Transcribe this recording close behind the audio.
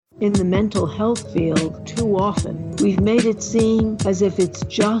In the mental health field, too often, we've made it seem as if it's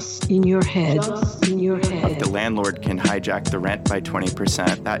just in your head. Just in your head. The landlord can hijack the rent by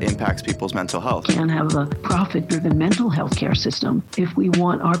 20%. That impacts people's mental health. We can't have a profit-driven mental health care system if we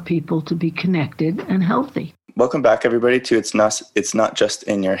want our people to be connected and healthy. Welcome back, everybody, to It's Not Just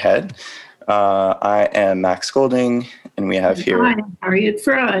in Your Head. I am Max Golding, and we have here... Hi, Harriet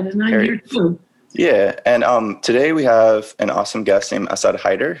Fried, and I'm here too. Yeah, and today we have an awesome guest named Asad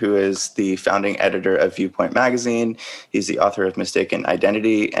Haider, who is the founding editor of Viewpoint magazine. He's the author of Mistaken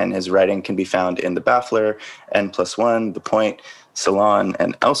Identity, and his writing can be found in The Baffler, N+1, The Point, Salon,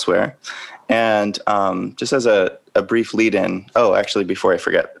 and elsewhere. And just as a brief lead-in, actually, before I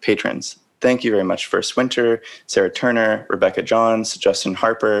forget, patrons. Thank you very much, First Winter, Sarah Turner, Rebecca Johns, Justin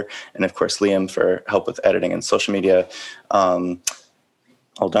Harper, and of course, Liam for help with editing and social media. All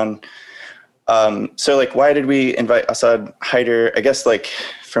done. So why did we invite Asad Haider? I guess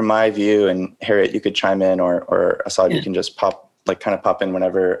from my view, and Harriet, you could chime in, or Asad, you can just pop in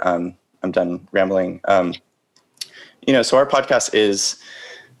whenever I'm done rambling. So our podcast is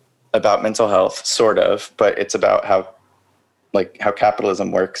about mental health, sort of, but it's about how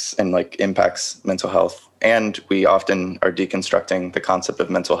capitalism works and impacts mental health. And we often are deconstructing the concept of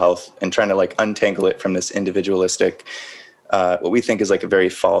mental health and trying to untangle it from this individualistic, what we think is a very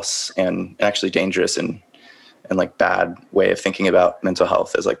false and actually dangerous and bad way of thinking about mental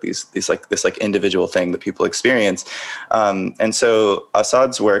health as this individual thing that people experience. And so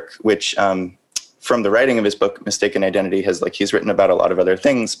Asad's work, which from the writing of his book, Mistaken Identity, has he's written about a lot of other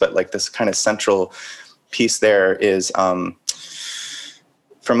things, but this kind of central piece there is,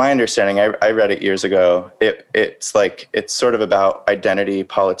 from my understanding, I read it years ago. It's sort of about identity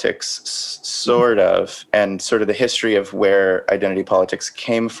politics, sort of, and sort of the history of where identity politics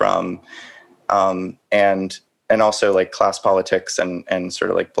came from, and also class politics and sort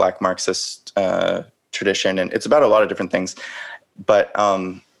of Black Marxist tradition. And it's about a lot of different things. But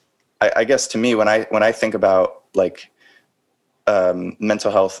I guess to me, when I think about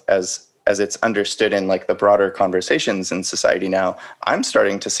mental health as it's understood in the broader conversations in society now, I'm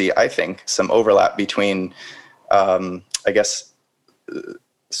starting to see, I think, some overlap between,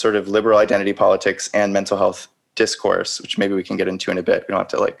 sort of liberal identity politics and mental health discourse, which maybe we can get into in a bit. We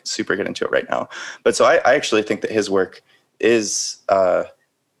don't have to super get into it right now. But so I actually think that his work does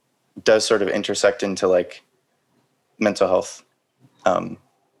sort of intersect into mental health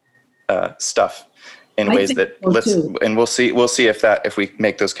stuff in ways that and we'll see if we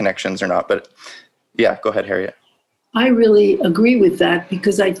make those connections or not. But yeah, go ahead, Harriet. I really agree with that,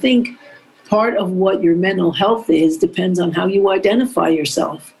 because I think part of what your mental health is depends on how you identify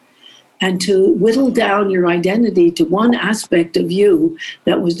yourself. And to whittle down your identity to one aspect of you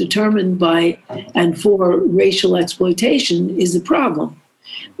that was determined by and for racial exploitation is a problem.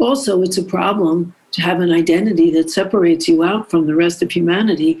 Also, it's a problem to have an identity that separates you out from the rest of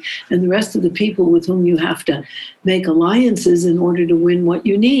humanity and the rest of the people with whom you have to make alliances in order to win what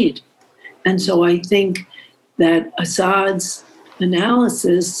you need. And so I think that Asad's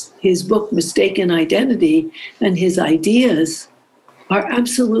analysis, his book, Mistaken Identity, and his ideas are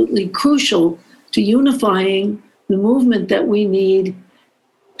absolutely crucial to unifying the movement that we need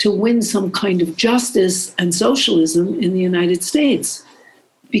to win some kind of justice and socialism in the United States.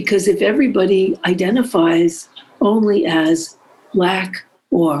 Because if everybody identifies only as Black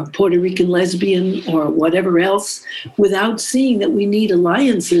or Puerto Rican lesbian or whatever else, without seeing that we need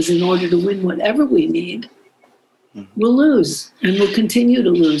alliances in order to win whatever we need, we'll lose, and we'll continue to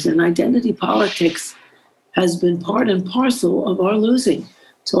lose. And identity politics has been part and parcel of our losing.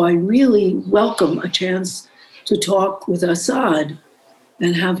 So I really welcome a chance to talk with Asad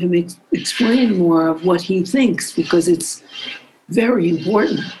and have him explain more of what he thinks, because it's very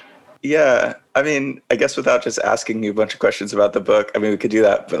important. Yeah, I mean, I guess without just asking you a bunch of questions about the book, I mean, we could do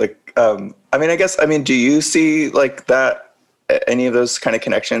that. But do you see that, any of those kind of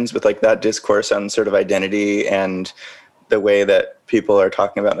connections with that discourse on sort of identity and the way that people are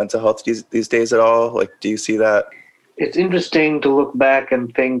talking about mental health these days at all? Do you see that? It's interesting to look back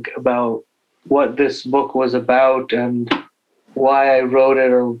and think about what this book was about and why I wrote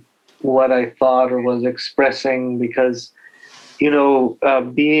it, or what I thought or was expressing, because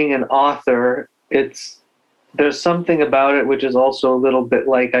being an author, there's something about it which is also a little bit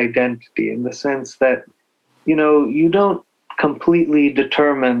like identity, in the sense that, you don't completely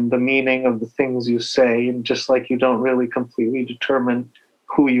determine the meaning of the things you say, and just like you don't really completely determine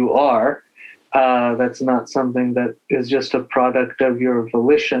who you are. That's not something that is just a product of your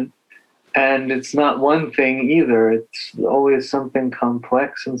volition. And it's not one thing either. It's always something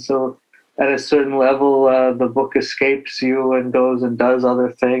complex. And so at a certain level, the book escapes you and goes and does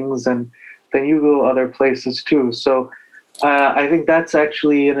other things, and then you go other places too. So I think that's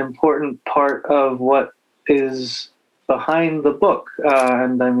actually an important part of what is behind the book.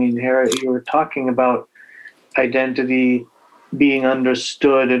 And I mean, here you were talking about identity being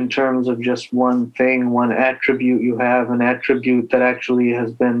understood in terms of just one thing, one attribute you have, an attribute that actually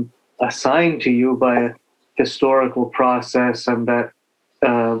has been assigned to you by a historical process and that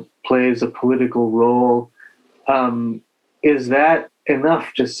plays a political role. Is that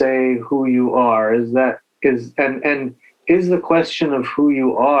enough to say who you are? Is the question of who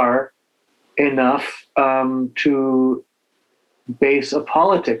you are enough to base a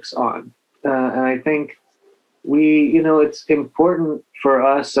politics on? And I think it's important for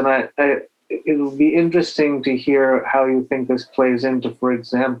us, and it'll be interesting to hear how you think this plays into, for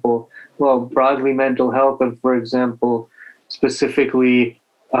example, broadly mental health, and for example, specifically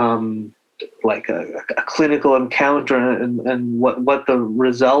like a clinical encounter and what the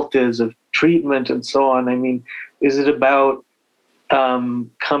result is of treatment and so on. I mean, is it about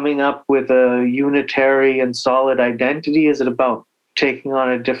coming up with a unitary and solid identity? Is it about taking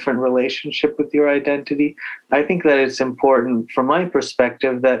on a different relationship with your identity? I think that it's important, from my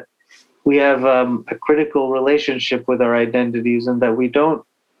perspective, that we have a critical relationship with our identities, and that we don't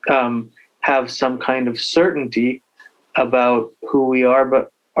have some kind of certainty about who we are,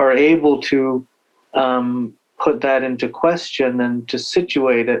 but are able to put that into question and to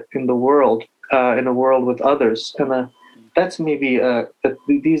situate it in the world, in a world with others. And that's maybe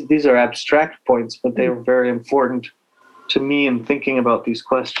these are abstract points, but they are very important to me in thinking about these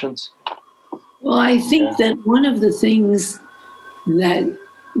questions. Well, I think that one of the things that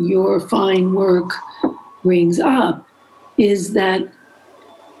your fine work brings up is that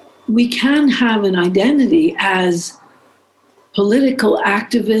we can have an identity as political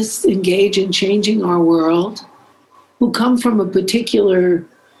activists engaged in changing our world, who come from a particular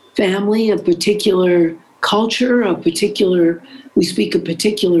family, a particular culture, we speak a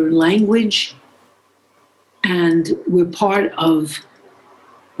particular language, and we're part of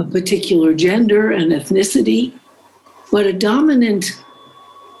a particular gender and ethnicity. But a dominant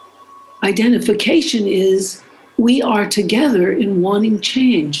identification is we are together in wanting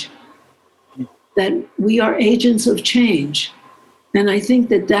change, that we are agents of change. And I think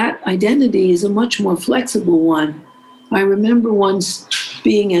that identity is a much more flexible one. I remember once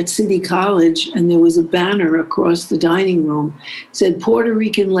being at City College, and there was a banner across the dining room, said, "Puerto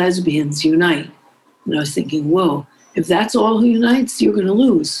Rican lesbians unite." And I was thinking, whoa, if that's all who unites, you're going to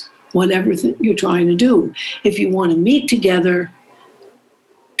lose whatever you're trying to do. If you want to meet together,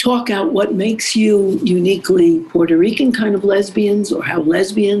 talk out what makes you uniquely Puerto Rican kind of lesbians, or how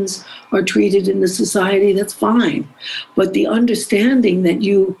lesbians are treated in the society, that's fine. But the understanding that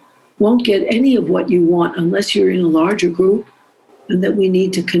you won't get any of what you want unless you're in a larger group, and that we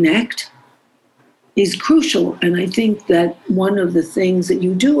need to connect, is crucial. And I think that one of the things that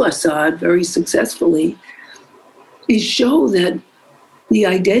you do, Asad, very successfully, is show that the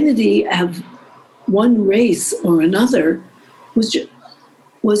identity of one race or another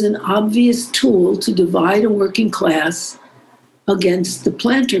was an obvious tool to divide a working class against the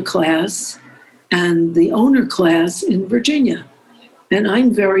planter class and the owner class in Virginia. And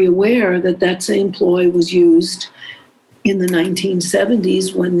I'm very aware that same ploy was used in the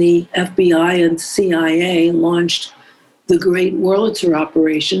 1970s when the FBI and CIA launched the Great Wurlitzer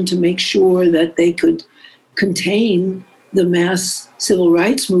Operation to make sure that they could contain the mass civil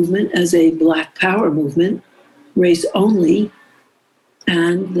rights movement as a Black Power movement, race only,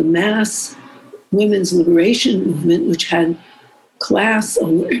 and the mass women's liberation movement, which had class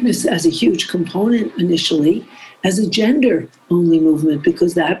awareness as a huge component initially, as a gender-only movement,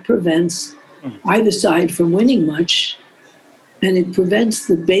 because that prevents either side from winning much, and it prevents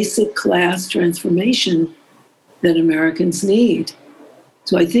the basic class transformation that Americans need.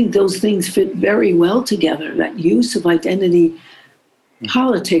 So I think those things fit very well together, that use of identity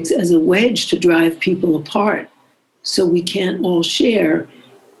politics as a wedge to drive people apart so we can't all share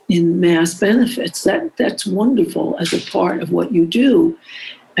in mass benefits. That's wonderful as a part of what you do.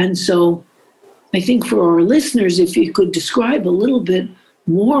 And so I think for our listeners, if you could describe a little bit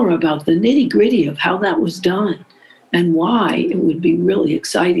more about the nitty-gritty of how that was done and why, it would be really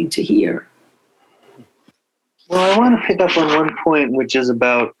exciting to hear. Well, I want to pick up on one point, which is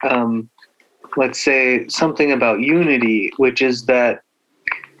about, let's say, something about unity, which is that,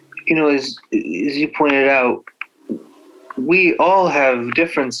 as you pointed out, we all have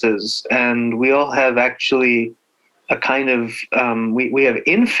differences, and we all have actually a kind of, we have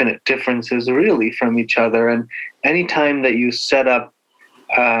infinite differences really from each other. And anytime that you set up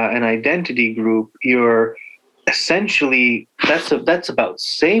an identity group, you're essentially that's about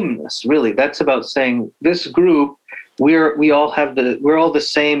sameness. Really, that's about saying this group, we're all the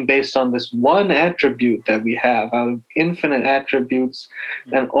same based on this one attribute that we have out of infinite attributes,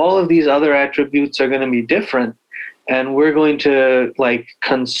 and all of these other attributes are going to be different, and we're going to like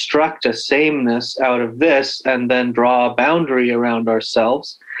construct a sameness out of this and then draw a boundary around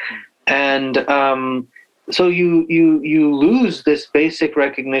ourselves. And so you lose this basic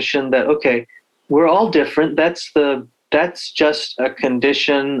recognition that, okay, we're all different. That's just a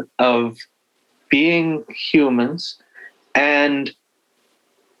condition of being humans. And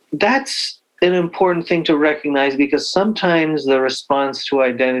that's an important thing to recognize, because sometimes the response to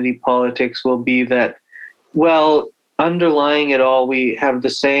identity politics will be that, well, underlying it all, we have the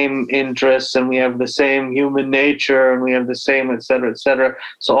same interests and we have the same human nature and we have the same, et cetera, et cetera.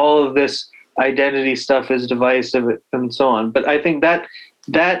 So all of this identity stuff is divisive and so on. But I think that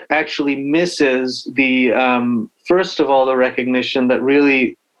actually misses the, first of all, the recognition that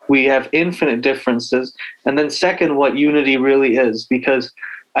really we have infinite differences. And then second, what unity really is, because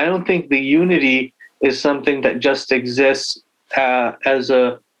I don't think the unity is something that just exists as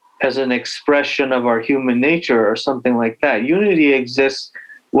an expression of our human nature or something like that. Unity exists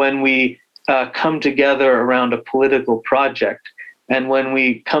when we come together around a political project, and when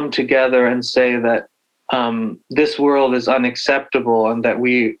we come together and say that this world is unacceptable and that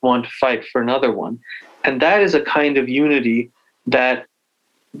we want to fight for another one. And that is a kind of unity that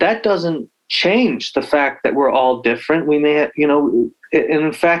doesn't change the fact that we're all different. We may have, and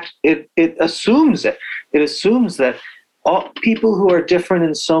in fact, it assumes it. It assumes that all people who are different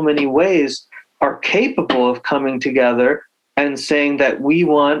in so many ways are capable of coming together and saying that we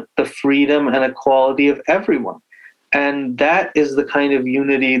want the freedom and equality of everyone. And that is the kind of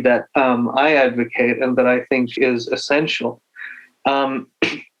unity that I advocate and that I think is essential.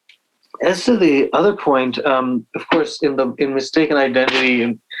 As to the other point, of course, in Mistaken Identity,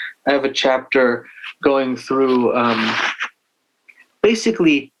 and I have a chapter going through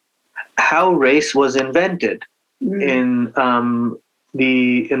basically how race was invented in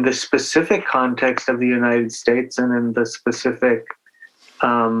the specific context of the United States and in the specific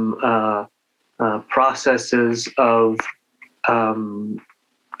processes of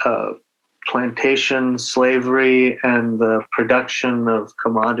plantation slavery and the production of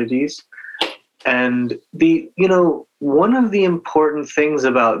commodities. And one of the important things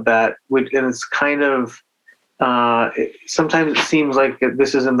about that, and it's kind of, sometimes it seems like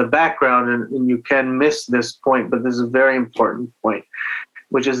this is in the background and you can miss this point, but this is a very important point,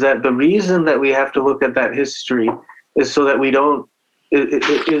 which is that the reason that we have to look at that history is so that we don't,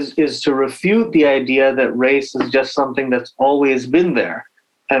 is to refute the idea that race is just something that's always been there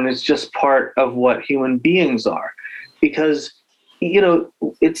and it's just part of what human beings are. Because,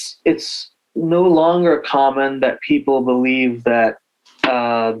 it's no longer common that people believe that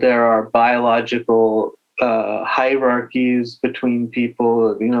there are biological hierarchies between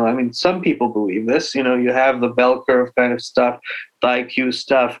people. Some people believe this. You have the bell curve kind of stuff, the IQ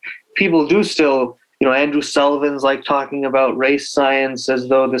stuff. People do still, Andrew Sullivan's like talking about race science as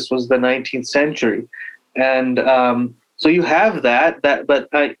though this was the 19th century. And so you have that,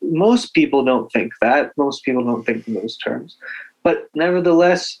 but most people don't think that. Most people don't think in those terms. But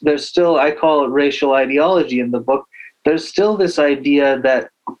nevertheless, there's still, I call it racial ideology in the book, there's still this idea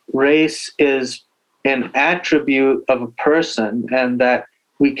that race is an attribute of a person and that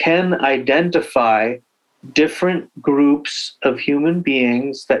we can identify different groups of human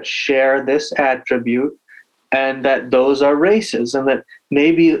beings that share this attribute and that those are races, and that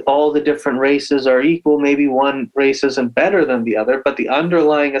maybe all the different races are equal, maybe one race isn't better than the other, but the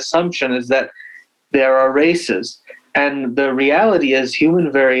underlying assumption is that there are races. And the reality is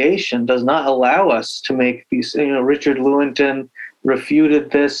human variation does not allow us to make these, Richard Lewontin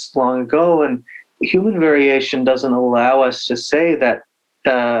refuted this long ago, and human variation doesn't allow us to say that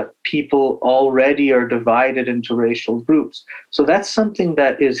people already are divided into racial groups. So that's something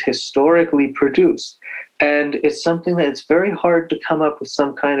that is historically produced. And it's something that it's very hard to come up with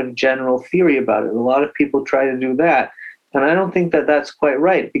some kind of general theory about it. A lot of people try to do that. And I don't think that that's quite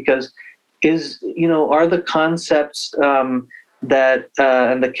right, because are the concepts that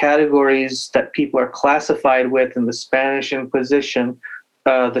and the categories that people are classified with in the Spanish Inquisition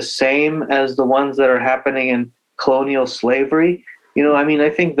the same as the ones that are happening in colonial slavery? I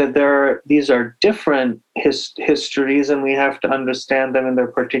think that these are different histories, and we have to understand them in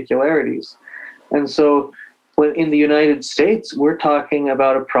their particularities. And so when in the United States, we're talking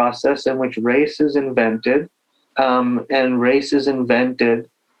about a process in which race is invented, and race is invented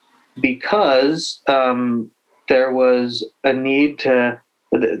because there was a need to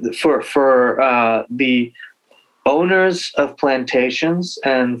for the owners of plantations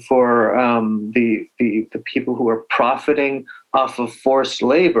and for the people who are profiting off of forced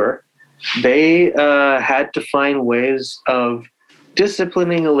labor, they had to find ways of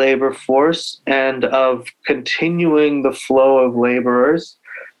disciplining a labor force and of continuing the flow of laborers,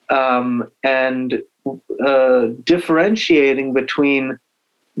 and differentiating between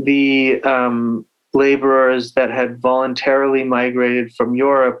the laborers that had voluntarily migrated from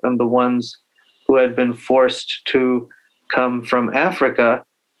Europe and the ones who had been forced to come from Africa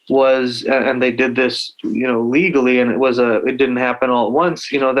was, and they did this, legally, and it didn't happen all at once.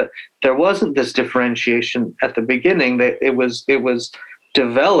 That there wasn't this differentiation at the beginning. It was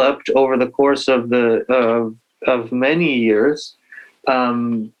developed over the course of of many years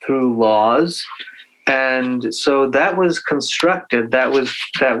through laws, and so that was constructed. That was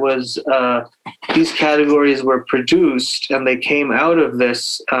these categories were produced, and they came out of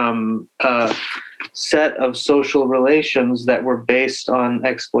this set of social relations that were based on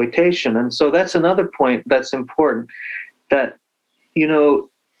exploitation. And so that's another point that's important, that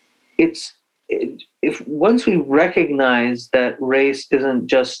if once we recognize that race isn't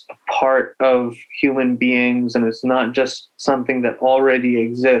just a part of human beings and it's not just something that already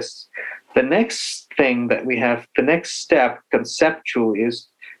exists, the next thing that we have, the next step conceptually is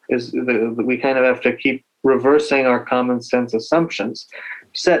we kind of have to keep reversing our common sense assumptions.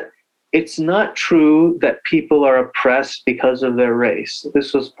 That it's not true that people are oppressed because of their race.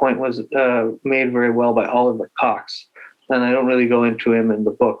 This point was made very well by Oliver Cox, and I don't really go into him in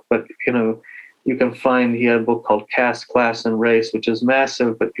the book, but you can find, he had a book called Caste, Class, and Race, which is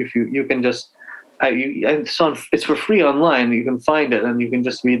massive. But if you can just, it's for free online. You can find it, and you can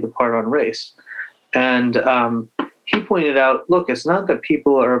just read the part on race. And he pointed out, look, it's not that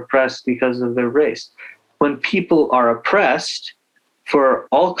people are oppressed because of their race. When people are oppressed for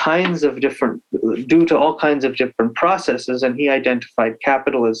all kinds of due to all kinds of different processes, and he identified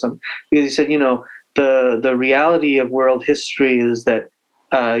capitalism, because he said, the reality of world history is that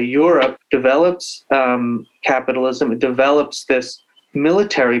Europe develops capitalism, it develops this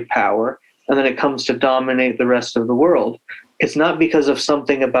military power, and then it comes to dominate the rest of the world. It's not because of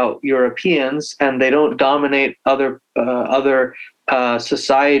something about Europeans, and they don't dominate other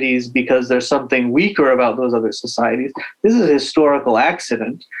societies because there's something weaker about those other societies. This is a historical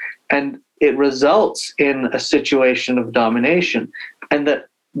accident, and it results in a situation of domination. And that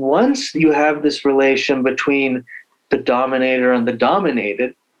once you have this relation between the dominator and the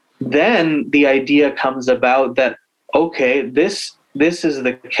dominated, then the idea comes about that, okay, this is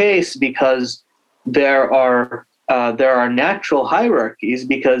the case because there are natural hierarchies,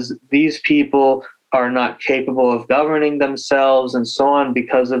 because these people are not capable of governing themselves and so on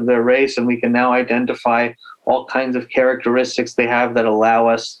because of their race, and we can now identify all kinds of characteristics they have that allow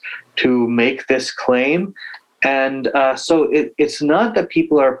us to make this claim. And so it's not that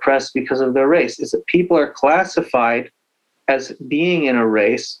people are oppressed because of their race, it's that people are classified as being in a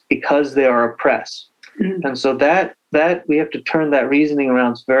race because they are oppressed. Mm-hmm. And so that we have to turn that reasoning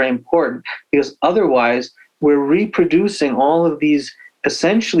around. It's very important, because otherwise we're reproducing all of these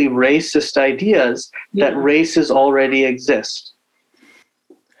essentially racist ideas that races already exist.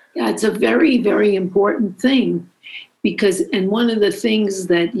 Yeah, it's a very, very important thing, because, and one of the things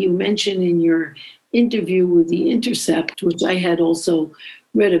that you mentioned in your interview with The Intercept, which I had also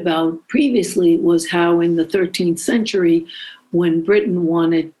read about previously, was how in the 13th century, when Britain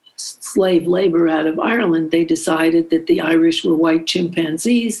wanted slave labor out of Ireland, they decided that the Irish were white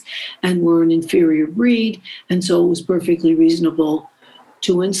chimpanzees and were an inferior breed, and so it was perfectly reasonable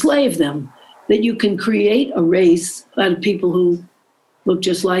to enslave them. That you can create a race out of people who look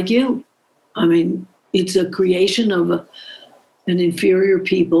just like you. I mean, it's a creation of an inferior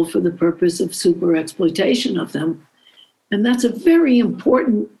people for the purpose of super exploitation of them. And that's a very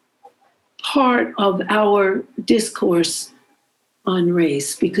important part of our discourse on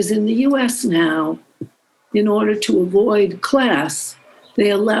race, because in the US now, in order to avoid class, they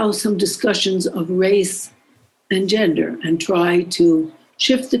allow some discussions of race and gender and try to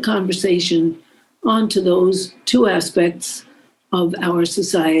shift the conversation onto those two aspects of our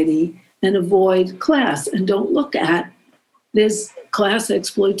society and avoid class, and don't look at this class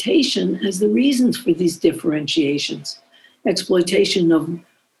exploitation as the reasons for these differentiations. Exploitation of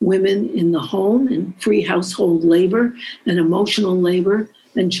women in the home and free household labor and emotional labor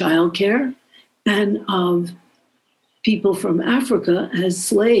and childcare, and of people from Africa as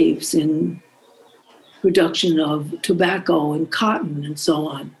slaves in production of tobacco and cotton and so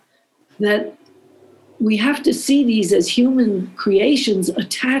on. That we have to see these as human creations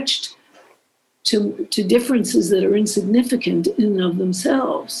attached to differences that are insignificant in and of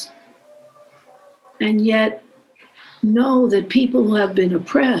themselves. And yet know that people who have been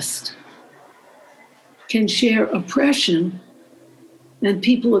oppressed can share oppression, and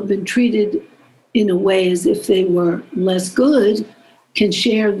people who have been treated in a way as if they were less good can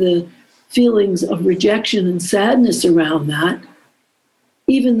share the feelings of rejection and sadness around that,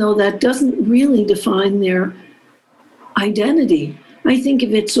 even though that doesn't really define their identity. I think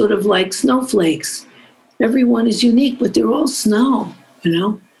of it sort of like snowflakes. Everyone is unique, but they're all snow, you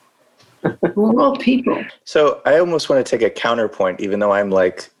know? We're all people. So I almost want to take a counterpoint, even though I'm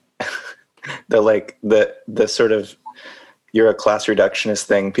like the sort of you're a class reductionist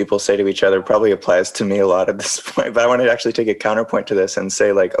thing people say to each other probably applies to me a lot at this point. But I want to actually take a counterpoint to this and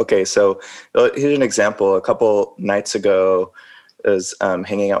say, like, okay, so here's an example. A couple nights ago, I was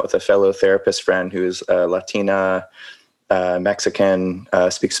hanging out with a fellow therapist friend who's Latina, Mexican,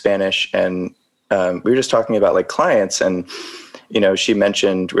 speaks Spanish, and we were just talking about like clients, and you know, she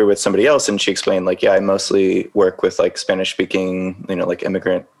mentioned we were with somebody else, and she explained like, yeah, I mostly work with like Spanish speaking, you know, like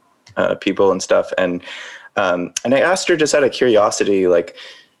immigrant people and stuff, and I asked her just out of curiosity, like,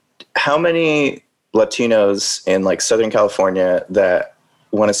 how many Latinos in like Southern California that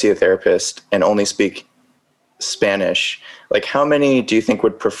want to see a therapist and only speak Spanish, like how many do you think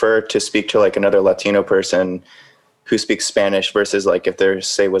would prefer to speak to like another Latino person who speaks Spanish versus like if there,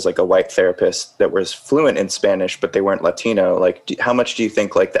 say, was like a white therapist that was fluent in Spanish, but they weren't Latino? Like, how much do you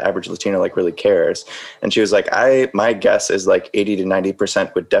think like the average Latino like really cares? And she was like, my guess is like 80 to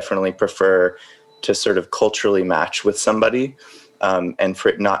 90% would definitely prefer to sort of culturally match with somebody, and for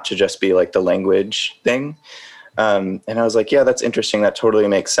it not to just be like the language thing. And I was like, yeah, that's interesting. That totally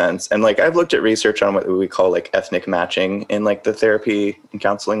makes sense. And like, I've looked at research on what we call like ethnic matching in like the therapy and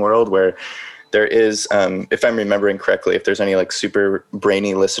counseling world, where there is, if I'm remembering correctly, if there's any like super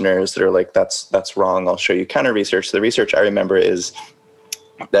brainy listeners that are like, that's wrong, I'll show you counter research. The research I remember is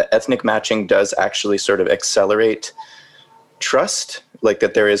that ethnic matching does actually sort of accelerate trust, like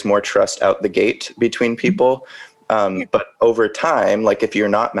that there is more trust out the gate between people. But over time, like if you're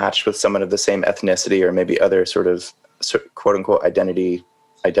not matched with someone of the same ethnicity or maybe other sort of quote unquote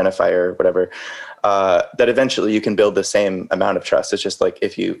identifier, whatever, that eventually you can build the same amount of trust. It's just like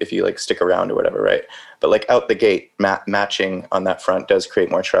if you like stick around or whatever, right? But like out the gate, matching on that front does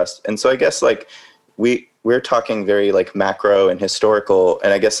create more trust. And so I guess like we're talking very like macro and historical,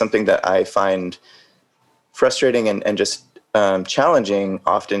 and I guess something that I find frustrating and just challenging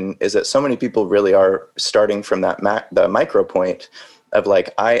often is that so many people really are starting from that the micro point of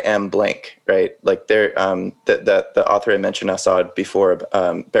like, I am blank, right? Like they're the author I mentioned, Asad, before,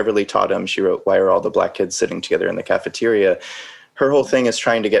 Beverly Tatum, she wrote Why Are All the Black Kids Sitting Together in the Cafeteria? Her whole thing is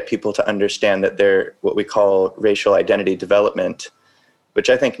trying to get people to understand that they're what we call racial identity development, which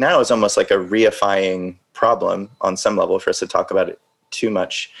I think now is almost like a reifying problem on some level for us to talk about it too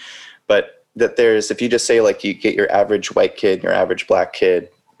much. But that there's, if you just say like you get your average white kid, your average black kid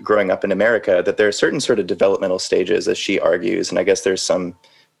growing up in America, that there are certain sort of developmental stages, as she argues, and I guess there's some,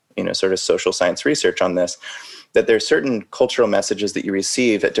 you know, sort of social science research on this, that there's certain cultural messages that you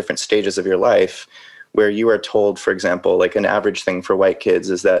receive at different stages of your life where you are told, for example, like an average thing for white kids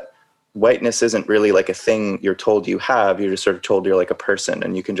is that whiteness isn't really like a thing you're told you have, you're just sort of told you're like a person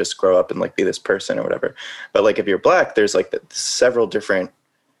and you can just grow up and like be this person or whatever. But like if you're black, there's like several different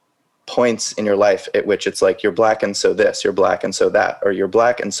points in your life at which it's like you're black and so this, you're black and so that, or you're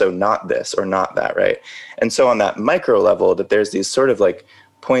black and so not this or not that, right? And so on that micro level, that there's these sort of like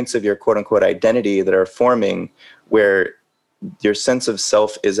points of your quote unquote identity that are forming where your sense of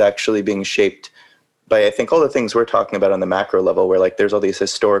self is actually being shaped by, I think, all the things we're talking about on the macro level, where like there's all these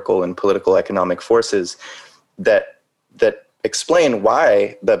historical and political economic forces that explain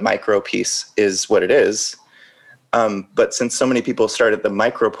why the micro piece is what it is. But since so many people start at the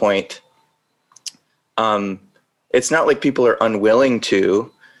micro point, it's not like people are unwilling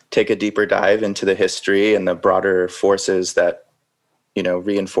to take a deeper dive into the history and the broader forces that, you know,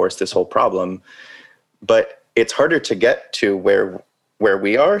 reinforce this whole problem. But it's harder to get to where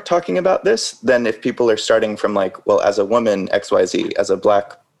we are talking about this than if people are starting from like, well, as a woman, XYZ, as a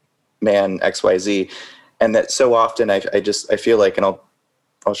black man, XYZ. And that so often I feel like, and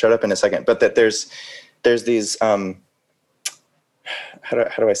I'll shut up in a second, but that there's these, how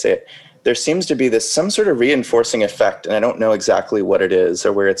do I say it? There seems to be some sort of reinforcing effect, and I don't know exactly what it is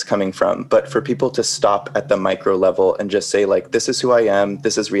or where it's coming from, but for people to stop at the micro level and just say like, this is who I am,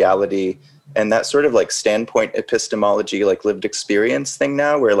 this is reality. And that sort of like standpoint epistemology, like lived experience thing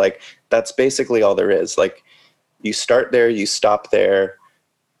now, where like, that's basically all there is. Like you start there, you stop there,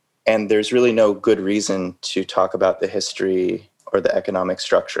 and there's really no good reason to talk about the history or the economic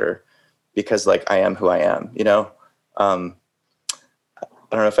structure because like I am who I am, you know? I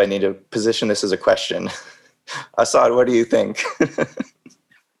don't know if I need to position this as a question. Assad, what do you think?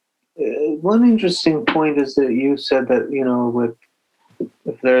 One interesting point is that you said that, you know,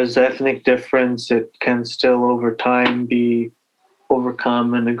 if there's ethnic difference, it can still over time be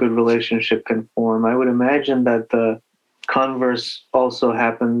overcome and a good relationship can form. I would imagine that the converse also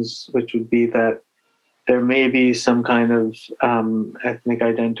happens, which would be that there may be some kind of ethnic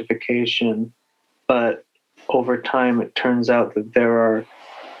identification, but over time it turns out that there are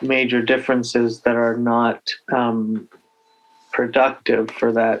major differences that are not productive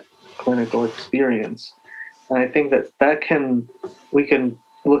for that clinical experience. And I think that we can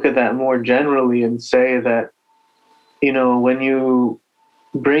look at that more generally and say that, you know, when you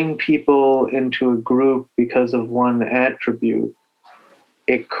bring people into a group because of one attribute,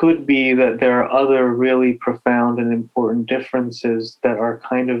 it could be that there are other really profound and important differences that are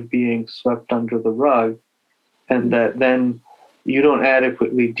kind of being swept under the rug, and that then you don't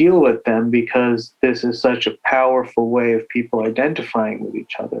adequately deal with them because this is such a powerful way of people identifying with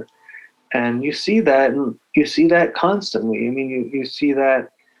each other. And you see that, and you see that constantly. I mean, you see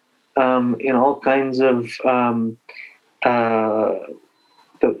that in all kinds of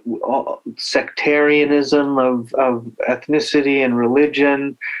sectarianism of ethnicity and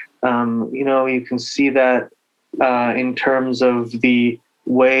religion. You know, you can see that in terms of the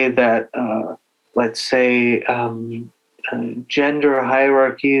way that, let's say, gender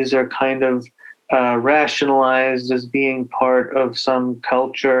hierarchies are kind of rationalized as being part of some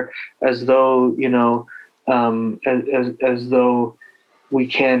culture, as though, you know, as though we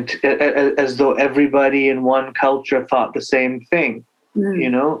can't, as though everybody in one culture thought the same thing. You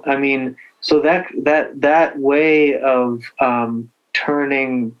know, I mean, so that way of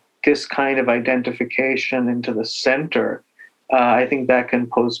turning this kind of identification into the center, I think that can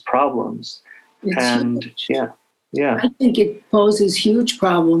pose problems. And yeah, I think it poses huge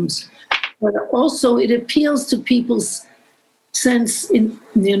problems, but also it appeals to people's sense in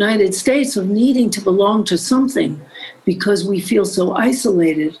the United States of needing to belong to something because we feel so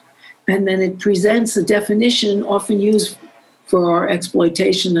isolated. And then it presents a definition often used for our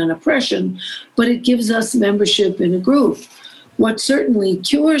exploitation and oppression, but it gives us membership in a group. What certainly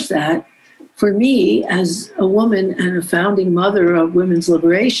cures that, for me, as a woman and a founding mother of women's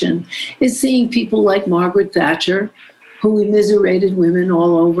liberation, is seeing people like Margaret Thatcher, who immiserated women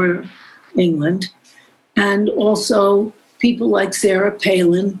all over England, and also people like Sarah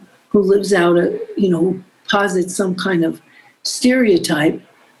Palin, who lives out who posits some kind of stereotype,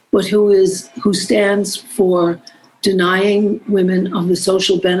 but who stands for denying women of the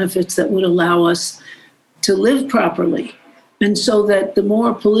social benefits that would allow us to live properly. And so that the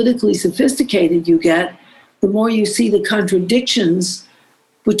more politically sophisticated you get, the more you see the contradictions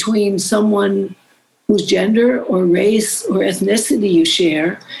between someone whose gender or race or ethnicity you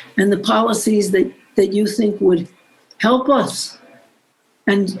share and the policies that you think would help us.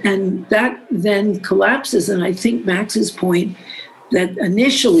 And that then collapses. And I think Max's point that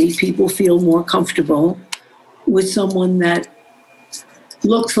initially people feel more comfortable with someone that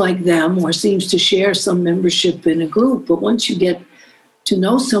looks like them or seems to share some membership in a group. But once you get to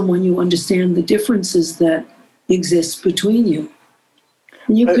know someone, you understand the differences that exist between you.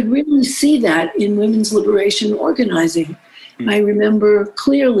 And you could really see that in women's liberation organizing. I remember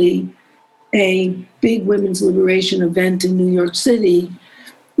clearly a big women's liberation event in New York City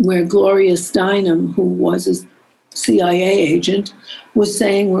where Gloria Steinem, who was a CIA agent, was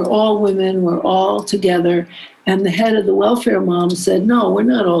saying, we're all women, we're all together. And the head of the welfare mom said, no, we're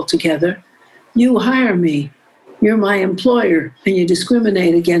not all together. You hire me. You're my employer, and you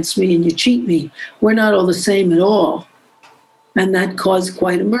discriminate against me and you cheat me. We're not all the same at all. And that caused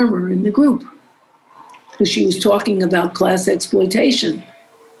quite a murmur in the group because she was talking about class exploitation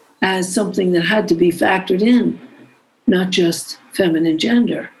as something that had to be factored in, not just feminine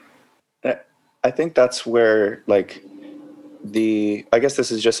gender. I think that's where, like, I guess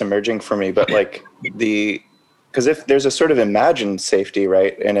this is just emerging for me, but like because if there's a sort of imagined safety,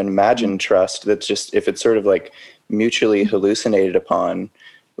 right, and an imagined trust that's just, if it's sort of like mutually hallucinated upon,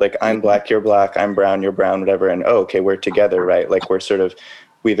 like I'm black, you're black, I'm brown, you're brown, whatever, and oh, okay, we're together, right? Like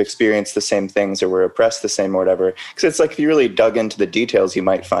we've experienced the same things or we're oppressed the same or whatever. Because it's like if you really dug into the details, you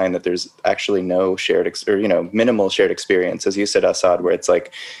might find that there's actually no shared minimal shared experience, as you said, Asad, where it's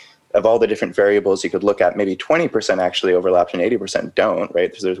like, of all the different variables you could look at, maybe 20% actually overlap and 80% don't, right?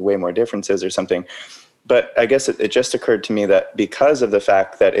 Because there's way more differences or something. But I guess it just occurred to me that because of the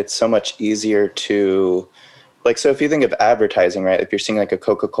fact that it's so much easier to like, so if you think of advertising, right? If you're seeing like a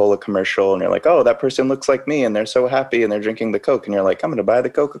Coca-Cola commercial and you're like, oh, that person looks like me and they're so happy and they're drinking the Coke, and you're like, I'm going to buy the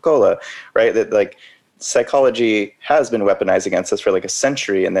Coca-Cola, right? That, like, psychology has been weaponized against us for like a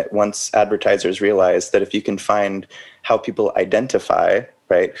century. And that once advertisers realize that if you can find how people identify,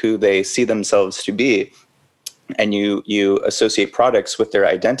 right, who they see themselves to be, and you associate products with their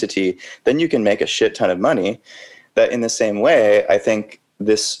identity, then you can make a shit ton of money. That in the same way, I think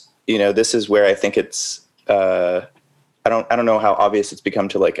this is where I think it's, I don't know how obvious it's become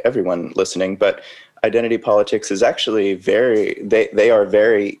to like everyone listening, but identity politics is actually they are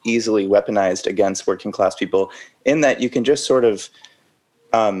very easily weaponized against working class people, in that you can just sort of,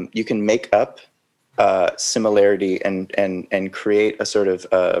 you can make up similarity and create a sort of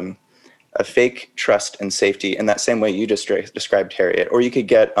a fake trust and safety in that same way you just described, Harriet. Or you could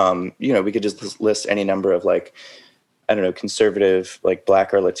get, we could just list any number of, like, I don't know, conservative, like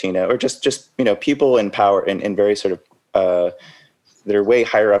Black or Latino, or just people in power in very sort of, that are way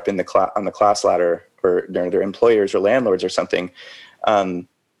higher up in on the class ladder, or their employers or landlords or something,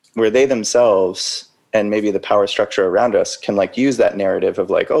 where they themselves and maybe the power structure around us can like use that narrative of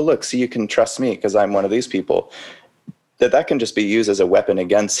like, oh, look, see, you can trust me because I'm one of these people. That can just be used as a weapon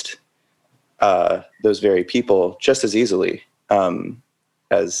against those very people just as easily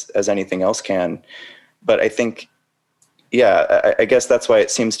as anything else can. But I think, I guess that's why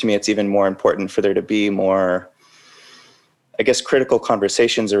it seems to me it's even more important for there to be more, I guess, critical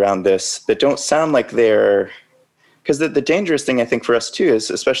conversations around this that don't sound like they're, because the dangerous thing I think for us too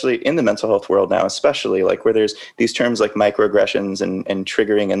is, especially in the mental health world now, especially like where there's these terms like microaggressions and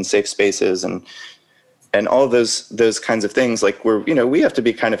triggering and safe spaces and all of those kinds of things, like we have to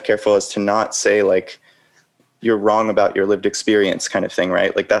be kind of careful as to not say like you're wrong about your lived experience kind of thing,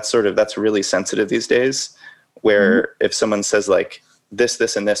 right? Like that's really sensitive these days, where if someone says like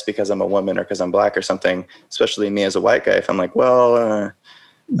this and this because I'm a woman or because I'm Black or something, especially me as a white guy, if I'm like, well, I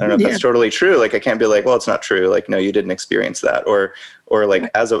don't know if that's totally true. Like I can't be like, well, it's not true. Like, no, you didn't experience that. Or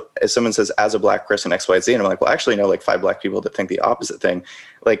like as someone says, as a Black person, XYZ, and I'm like, well, actually, no, like 5 Black people that think the opposite thing.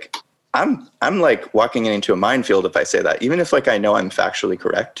 Like I'm like walking into a minefield if I say that, even if like I know I'm factually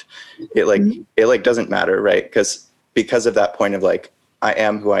correct, it doesn't matter, right? Because of that point of like, I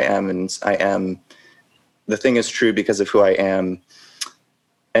am who I am, and the thing is true because of who I am,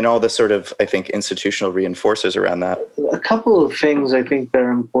 and all the sort of, I think, institutional reinforcers around that. A couple of things I think that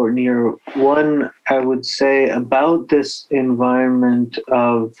are important here. One, I would say about this environment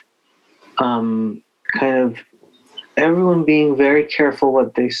of kind of everyone being very careful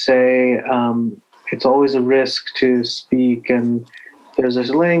what they say. It's always a risk to speak, and there's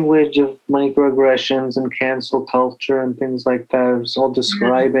this language of microaggressions and cancel culture and things like that. It's all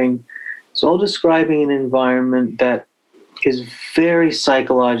describing an environment that is very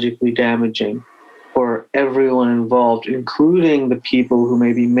psychologically damaging for everyone involved, including the people who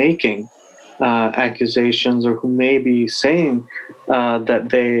may be making accusations or who may be saying that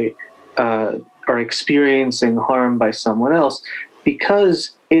they are experiencing harm by someone else,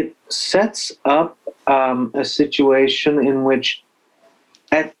 because it sets up a situation in which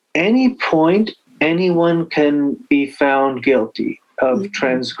at any point anyone can be found guilty of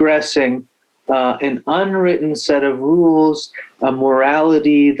transgressing an unwritten set of rules, a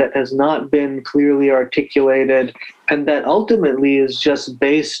morality that has not been clearly articulated, and that ultimately is just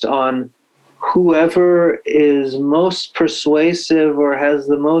based on whoever is most persuasive or has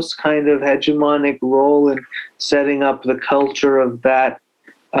the most kind of hegemonic role in setting up the culture of that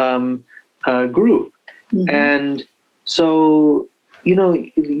group. And so,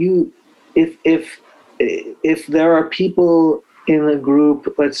 if there are people in a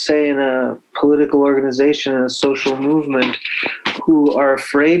group, let's say in a political organization, in a social movement, who are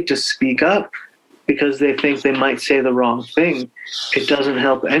afraid to speak up because they think they might say the wrong thing, it doesn't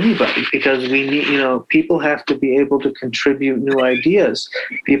help anybody, because we need, people have to be able to contribute new ideas.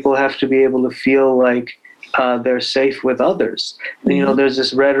 People have to be able to feel like they're safe with others. And, there's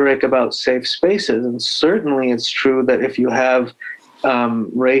this rhetoric about safe spaces, and certainly it's true that if you have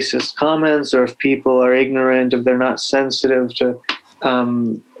racist comments, or if people are ignorant, if they're not sensitive to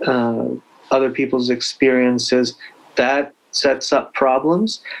other people's experiences, that sets up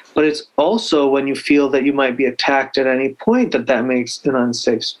problems. But it's also when you feel that you might be attacked at any point that makes an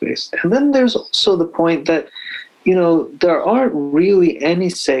unsafe space. And then there's also the point that, there aren't really any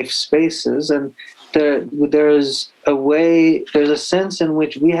safe spaces, and there's a sense in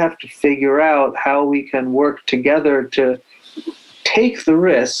which we have to figure out how we can work together to take the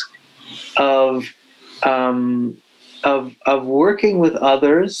risk of working with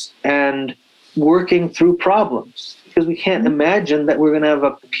others and working through problems, because we can't imagine that we're going to have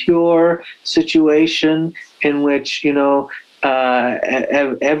a pure situation in which,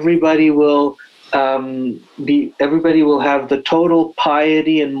 everybody will everybody will have the total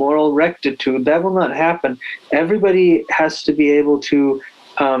piety and moral rectitude. That will not happen. Everybody has to be able to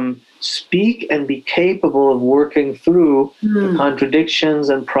speak and be capable of working through the contradictions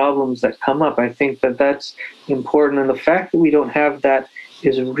and problems that come up. I think that that's important. And the fact that we don't have that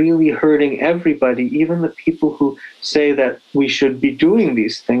is really hurting everybody, even the people who say that we should be doing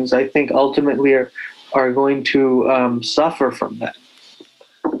these things, I think ultimately are going to suffer from that.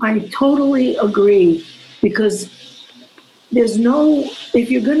 I totally agree, because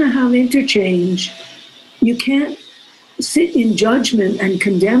if you're going to have interchange, you can't sit in judgment and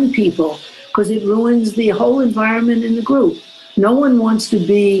condemn people, because it ruins the whole environment in the group. No one wants to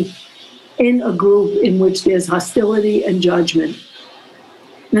be in a group in which there's hostility and judgment.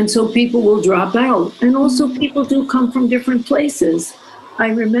 And so people will drop out. And also people do come from different places. I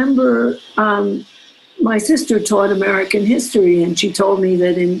remember my sister taught American history, and she told me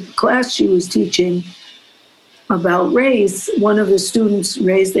that in class she was teaching about race, one of the students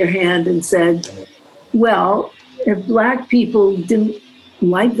raised their hand and said, well, if black people didn't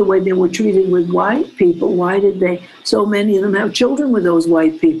like the way they were treated with white people, why did so many of them have children with those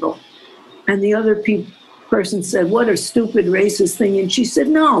white people? And the other person said, what a stupid racist thing. And she said,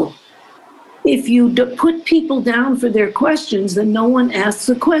 no, if you put people down for their questions, then no one asks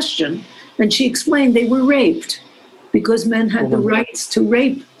a question. And she explained they were raped because men had the rights to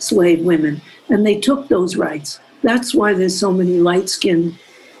rape slave women, and they took those rights. That's why there's so many light-skinned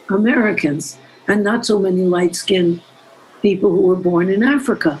Americans and not so many light-skinned people who were born in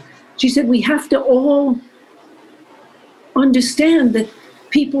Africa. She said we have to all understand that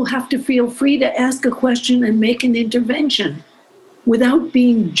people have to feel free to ask a question and make an intervention without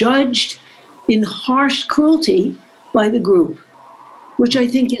being judged in harsh cruelty by the group, which I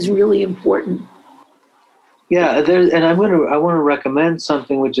think is really important. Yeah, and I want to recommend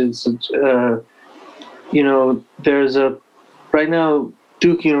something, which is, there's right now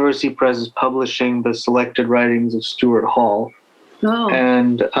Duke University Press is publishing the selected writings of Stuart Hall. Oh.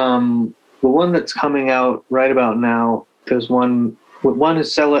 And the one that's coming out right about now, there's one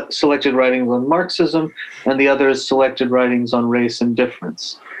is selected writings on Marxism, and the other is selected writings on race and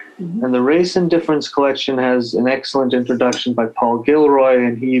difference. Mm-hmm. And the Race and Difference collection has an excellent introduction by Paul Gilroy,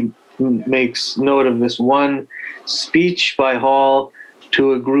 and he makes note of this one speech by Hall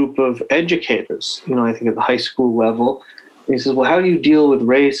to a group of educators, I think at the high school level. And he says, well, how do you deal with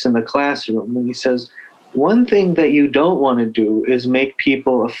race in the classroom? And he says, one thing that you don't want to do is make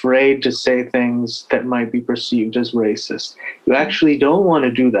people afraid to say things that might be perceived as racist. You actually don't want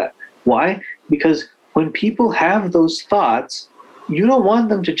to do that. Why? Because when people have those thoughts, you don't want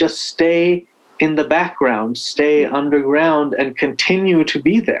them to just stay in the background, stay underground, and continue to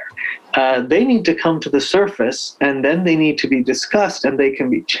be there. They need to come to the surface, and then they need to be discussed, and they can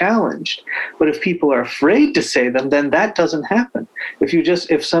be challenged. But if people are afraid to say them, then that doesn't happen.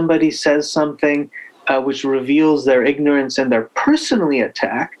 If somebody says something which reveals their ignorance and they're personally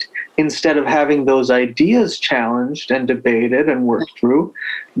attacked, instead of having those ideas challenged and debated and worked through,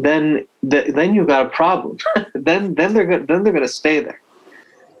 then you've got a problem. then they're going to stay there.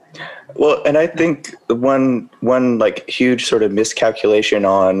 Well, and I think one like huge sort of miscalculation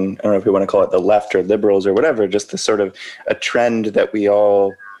on, I don't know if we want to call it the left or liberals or whatever, just the sort of a trend that we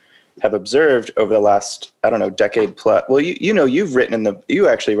all have observed over the last, I don't know, decade plus. Well, you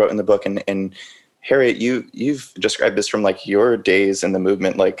actually wrote in the book, and Harriet, you've described this from like your days in the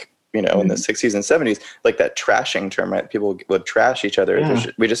movement, like, in the 60s and 70s, like that trashing term, right? People would trash each other. Yeah.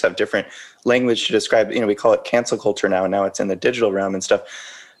 We just have different language to describe, we call it cancel culture now, and now it's in the digital realm and stuff.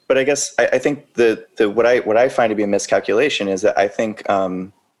 But I guess I think what I find to be a miscalculation is that I think,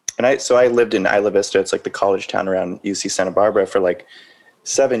 I lived in Isla Vista. It's like the college town around UC Santa Barbara for like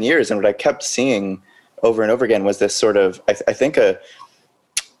 7 years. And what I kept seeing over and over again was this sort of, I think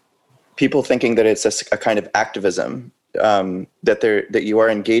people thinking that it's a kind of activism, that you are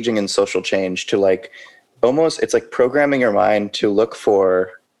engaging in social change to like, almost, it's like programming your mind to look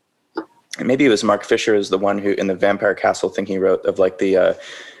for, maybe it was Mark Fisher is the one who in the Vampire Castle thing he wrote of like the,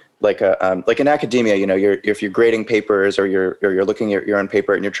 like in academia, if you're grading papers or you're looking at your own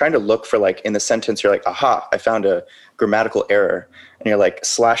paper and you're trying to look for like in the sentence, you're like, aha, I found a grammatical error. And you're like,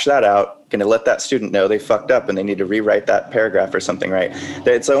 slash that out, going to let that student know they fucked up and they need to rewrite that paragraph or something, right?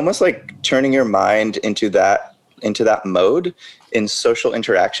 It's almost like turning your mind into that mode in social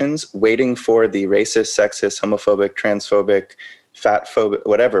interactions, waiting for the racist, sexist, homophobic, transphobic, fatphobic,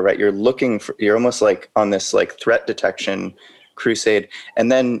 whatever, right? You're almost like on this like threat detection crusade.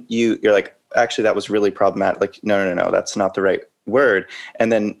 And then you're like, actually, that was really problematic. Like, no, that's not the right word.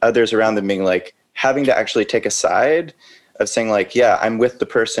 And then others around them being like, having to actually take a side of saying like, yeah, I'm with the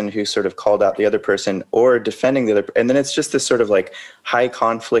person who sort of called out the other person, or defending the other. And then it's just this sort of like high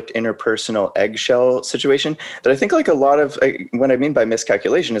conflict interpersonal eggshell situation that I think like a lot of, what I mean by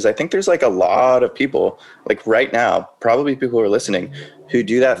miscalculation is I think there's like a lot of people like right now, probably people who are listening, who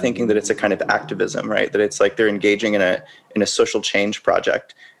do that thinking that it's a kind of activism, right? That it's like they're engaging in a social change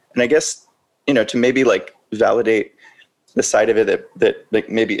project. And I guess, to maybe like validate the side of it that like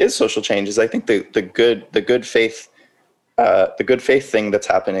maybe is social change is I think the good faith thing that's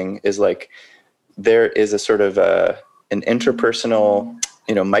happening is like there is a sort of an interpersonal,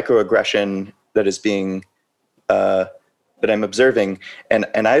 microaggression that is being that I'm observing, and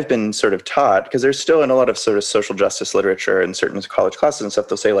I've been sort of taught, because there's still in a lot of sort of social justice literature and certain college classes and stuff,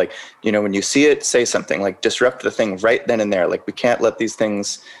 they'll say like, when you see it, say something, like disrupt the thing right then and there. Like we can't let these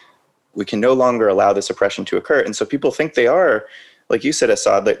things, we can no longer allow this oppression to occur. And so people think they are, like you said,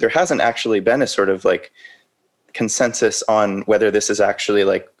 Asad, like there hasn't actually been a sort of like consensus on whether this is actually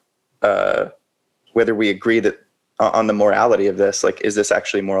like, whether we agree that on the morality of this, like, is this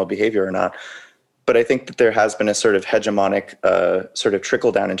actually moral behavior or not? But I think that there has been a sort of hegemonic sort of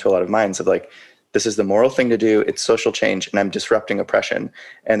trickle down into a lot of minds of like, this is the moral thing to do, it's social change, and I'm disrupting oppression.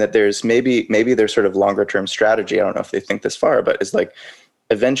 And that there's maybe there's sort of longer term strategy, I don't know if they think this far, but it's like,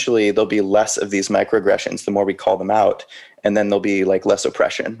 eventually there'll be less of these microaggressions the more we call them out, and then there'll be like less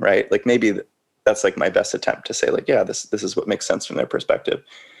oppression, right? Like maybe that's like my best attempt to say like, yeah, this is what makes sense from their perspective.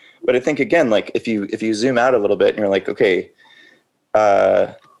 But I think again, like if you zoom out a little bit and you're like, okay,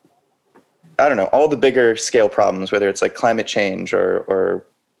 I don't know, all the bigger scale problems, whether it's like climate change or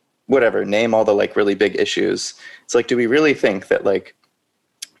whatever, name all the like really big issues. It's like, do we really think that like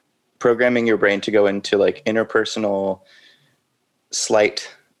programming your brain to go into like interpersonal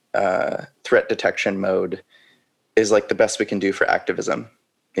slight threat detection mode is like the best we can do for activism,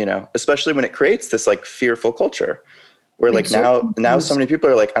 especially when it creates this like fearful culture where like now so many people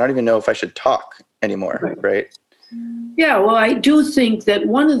are like, I don't even know if I should talk anymore, right? Yeah, well, I do think that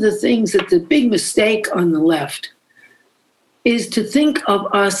one of the things that's a big mistake on the left is to think of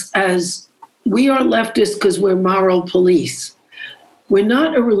us as we are leftists because we're moral police. We're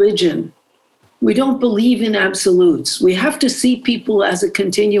not a religion. We don't believe in absolutes. We have to see people as a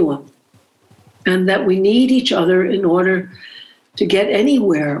continuum, and that we need each other in order to get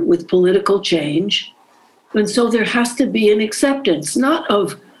anywhere with political change. And so there has to be an acceptance, not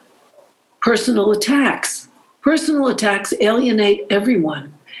of personal attacks. Personal attacks alienate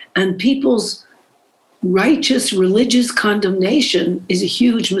everyone, and people's righteous religious condemnation is a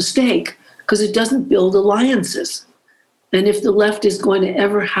huge mistake because it doesn't build alliances. And if the left is going to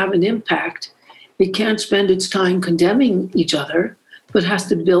ever have an impact, it can't spend its time condemning each other, but has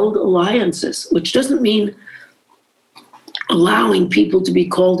to build alliances, which doesn't mean allowing people to be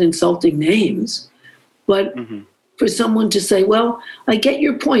called insulting names, but for someone to say, well, I get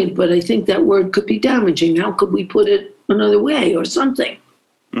your point, but I think that word could be damaging. How could we put it another way or something?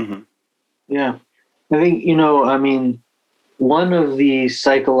 Mm-hmm. Yeah. I think, one of the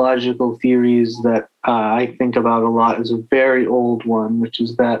psychological theories that I think about a lot is a very old one, which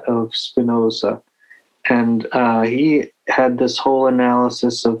is that of Spinoza. And he had this whole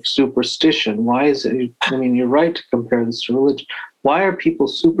analysis of superstition. Why is it, you're right to compare this to religion. Why are people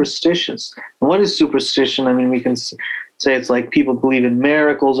superstitious? And what is superstition? We can say it's like people believe in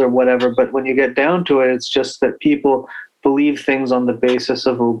miracles or whatever, but when you get down to it, it's just that people believe things on the basis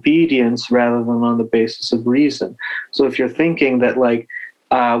of obedience rather than on the basis of reason. So if you're thinking that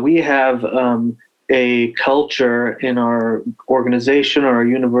we have a culture in our organization or our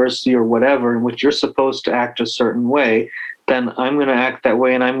university or whatever in which you're supposed to act a certain way, then I'm going to act that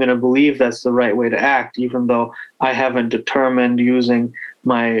way and I'm going to believe that's the right way to act, even though I haven't determined using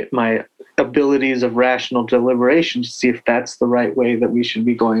my abilities of rational deliberation to see if that's the right way that we should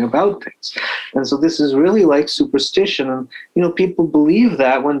be going about things. And so this is really like superstition. And, people believe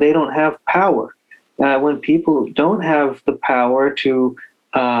that when they don't have power. When people don't have the power to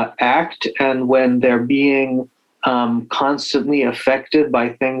act, and when they're being constantly affected by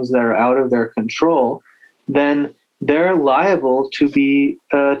things that are out of their control, then they're liable to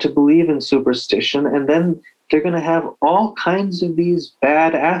believe in superstition, and then they're going to have all kinds of these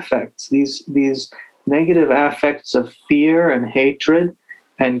bad affects, these negative affects of fear and hatred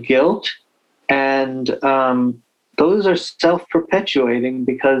and guilt, and those are self-perpetuating,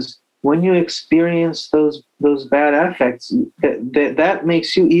 because when you experience those bad affects, that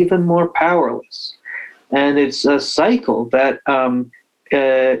makes you even more powerless, and it's a cycle that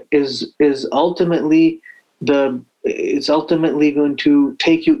is ultimately it's ultimately going to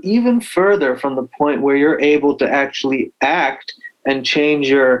take you even further from the point where you're able to actually act and change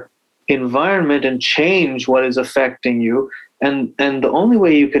your environment and change what is affecting you. And the only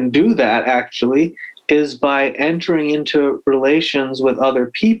way you can do that actually is by entering into relations with other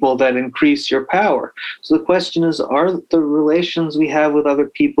people that increase your power. So the question is, are the relations we have with other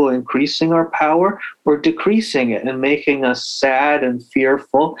people increasing our power or decreasing it and making us sad and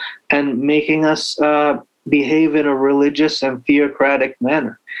fearful and making us behave in a religious and theocratic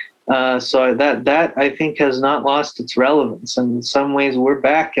manner? So that I think has not lost its relevance. And in some ways we're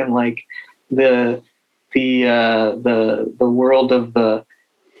back in like the world of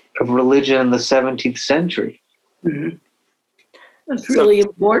religion in the 17th century. Mm-hmm. It's really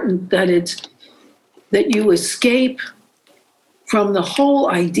important that you escape from the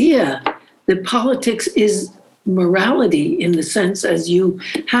whole idea that politics is morality in the sense as you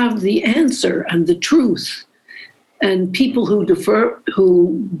have the answer and the truth. And people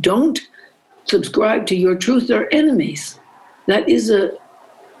who don't subscribe to your truth are enemies. That is a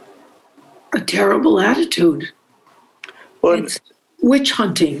terrible attitude. Well, it's witch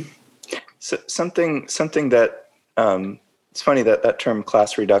hunting. So something that it's funny that term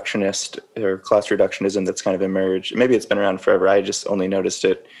class reductionist or class reductionism that's kind of emerged. Maybe it's been around forever. I just only noticed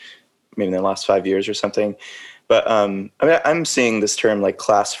it maybe in the last 5 years or something. But I mean, I'm seeing this term like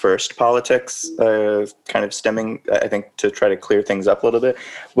class first politics kind of stemming, I think, to try to clear things up a little bit.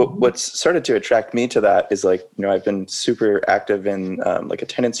 What's started to attract me to that is like, I've been super active in like a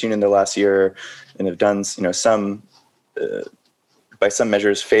tenants union the last year and have done, some by some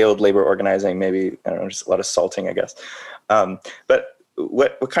measures failed labor organizing, maybe, I don't know, just a lot of salting, I guess. But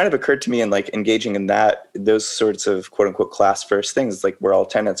what kind of occurred to me in like engaging in those sorts of quote unquote class first things, like we're all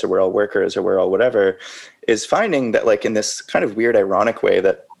tenants or we're all workers or we're all whatever, is finding that like in this kind of weird, ironic way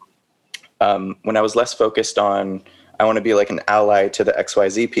that when I was less focused on, I want to be like an ally to the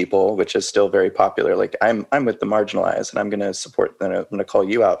XYZ people, which is still very popular. Like I'm with the marginalized and I'm going to support, I'm going to call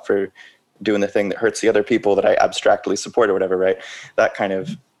you out for doing the thing that hurts the other people that I abstractly support or whatever, right? That kind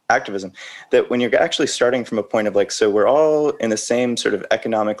of activism. That when you're actually starting from a point of like, so we're all in the same sort of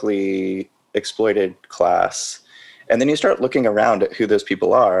economically exploited class. And then you start looking around at who those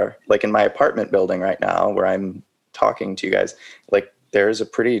people are. Like in my apartment building right now, where I'm talking to you guys, like there's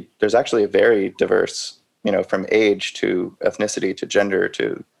actually a very diverse, from age to ethnicity to gender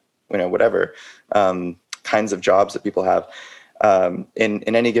to, whatever kinds of jobs that people have. In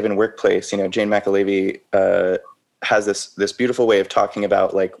any given workplace, Jane McAlevey has this beautiful way of talking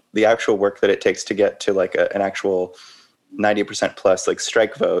about like the actual work that it takes to get to like an actual 90% plus like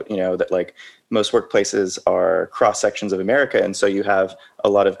strike vote, that like most workplaces are cross sections of America. And so you have a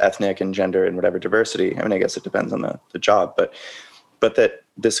lot of ethnic and gender and whatever diversity. I mean, I guess it depends on the job, but that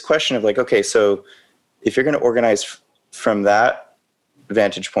this question of like, okay, so if you're going to organize from that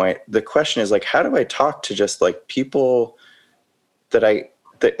vantage point, the question is like, how do I talk to just like people that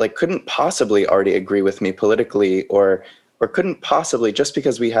like couldn't possibly already agree with me politically or couldn't possibly, just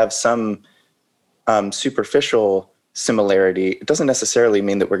because we have some superficial similarity, it doesn't necessarily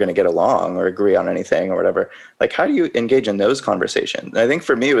mean that we're going to get along or agree on anything or whatever. Like, how do you engage in those conversations? And I think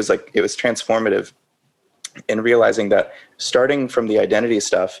for me, it was transformative in realizing that starting from the identity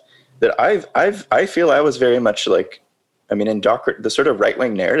stuff that I feel I was very much like, I mean, the sort of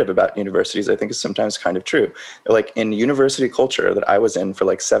right-wing narrative about universities, I think is sometimes kind of true. Like in university culture that I was in for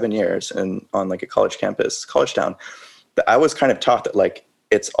like 7 years and on like a college campus, college town, that I was kind of taught that like,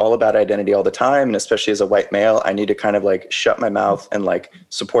 it's all about identity all the time. And especially as a white male, I need to kind of like shut my mouth and like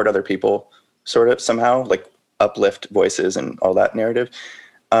support other people sort of somehow, like uplift voices and all that narrative.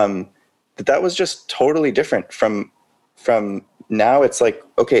 That was just totally different from now. It's like,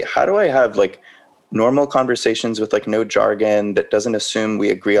 okay, how do I have like normal conversations with like no jargon that doesn't assume we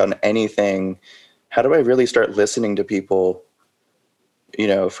agree on anything? How do I really start listening to people,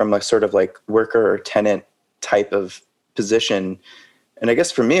 from a sort of like worker or tenant type of position? And I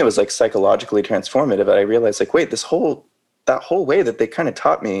guess for me, it was like psychologically transformative. I realized like, wait, that whole way that they kind of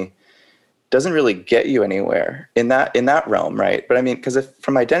taught me doesn't really get you anywhere in that realm, right? But I mean, because if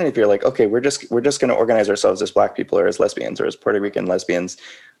from identity, if you're like, okay, we're just going to organize ourselves as Black people or as lesbians or as Puerto Rican lesbians,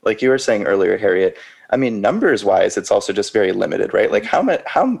 like you were saying earlier, Harriet. I mean, numbers wise, it's also just very limited, right? Like how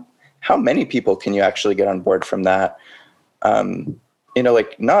many people can you actually get on board from that?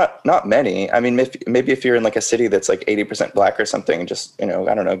 Like not many. I mean, maybe if you're in like a city that's like 80% Black or something, just, I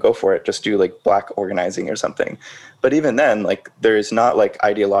don't know, go for it. Just do like Black organizing or something. But even then, like there's not like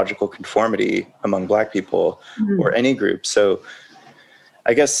ideological conformity among Black people or any group. So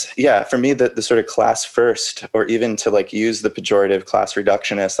I guess, yeah, for me, the sort of class first, or even to like use the pejorative class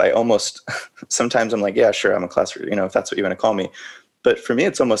reductionist, I almost, sometimes I'm like, yeah, sure, I'm a class, if that's what you want to call me. But for me,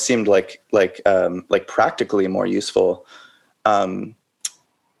 it's almost seemed like practically more useful.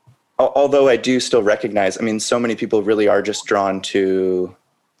 Although I do still recognize, I mean, so many people really are just drawn to,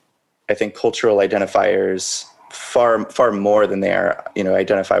 I think, cultural identifiers far more than they are,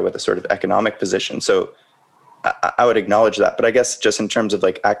 identify with a sort of economic position. So I would acknowledge that, but I guess just in terms of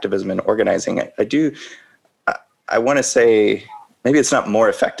like activism and organizing, I want to say maybe it's not more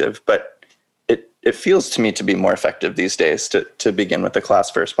effective, but it feels to me to be more effective these days to begin with the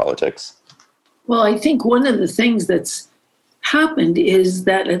class first politics. Well, I think one of the things that's happened is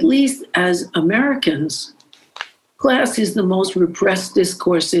that, at least as Americans, class is the most repressed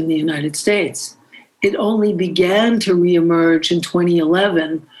discourse in the United States. It only began to reemerge in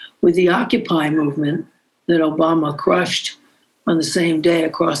 2011 with the Occupy movement that Obama crushed on the same day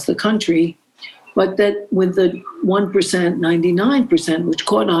across the country, but that with the 1%, 99%, which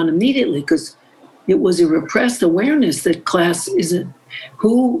caught on immediately because it was a repressed awareness that class isn't,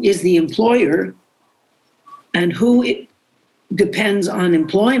 who is the employer and who depends on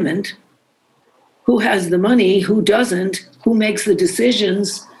employment, who has the money, who doesn't, who makes the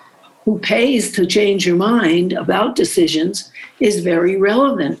decisions, who pays to change your mind about decisions, is very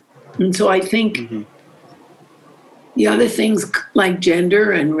relevant. And so I think the other things like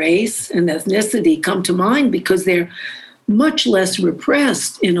gender and race and ethnicity come to mind because they're much less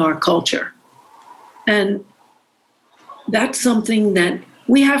repressed in our culture. And that's something that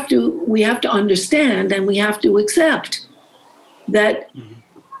we have to understand, and we have to accept that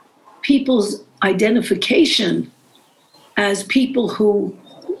people's identification as people who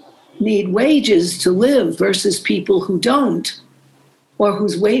need wages to live versus people who don't, or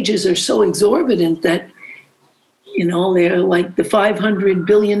whose wages are so exorbitant that, they're like the 500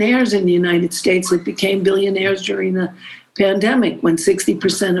 billionaires in the United States that became billionaires during the pandemic when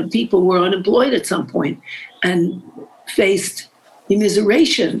 60% of people were unemployed at some point and faced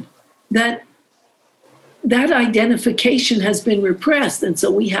immiseration. That identification has been repressed, and so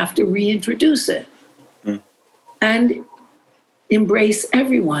we have to reintroduce it and embrace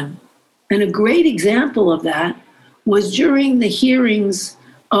everyone. And a great example of that was during the hearings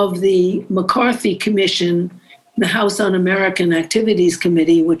of the McCarthy Commission, the House Un-American Activities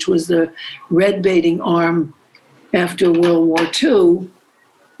Committee, which was the red-baiting arm after World War II.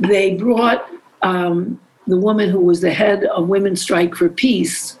 They brought the woman who was the head of Women's Strike for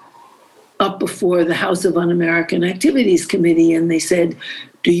Peace up before the House of Un-American Activities Committee, and they said,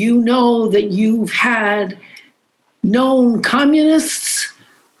 do you know that you've had known communists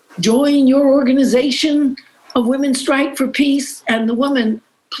join your organization of Women's Strike for Peace? And the woman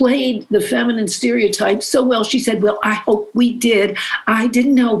played the feminine stereotype so well. She said, well, I hope we did. I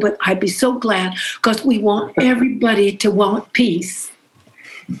didn't know, but I'd be so glad because we want everybody to want peace.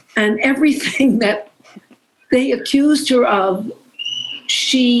 And everything that they accused her of,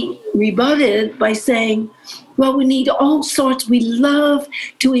 she rebutted by saying, well, we need all sorts. We love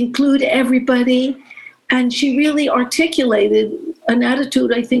to include everybody. And she really articulated an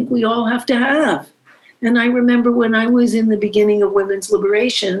attitude I think we all have to have. And I remember when I was in the beginning of women's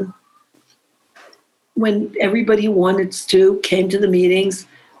liberation, when everybody who wanted to came to the meetings,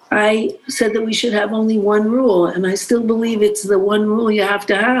 I said that we should have only one rule. And I still believe it's the one rule you have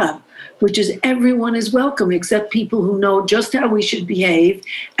to have, which is everyone is welcome except people who know just how we should behave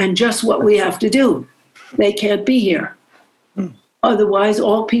and just what we have to do. They can't be here. Otherwise,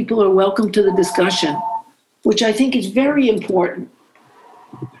 all people are welcome to the discussion, which I think is very important.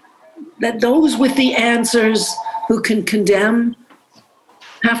 That those with the answers who can condemn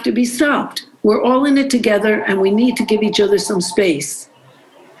have to be stopped. We're all in it together, and we need to give each other some space.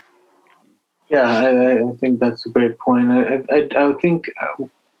 Yeah, I think that's a great point. I think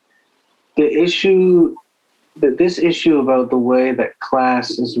this issue about the way that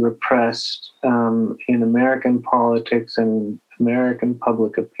class is repressed in American politics and American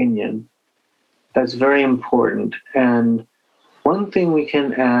public opinion, that's very important. And one thing we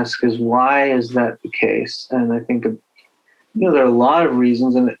can ask is, why is that the case? And I think, there are a lot of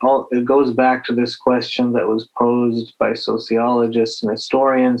reasons, and it goes back to this question that was posed by sociologists and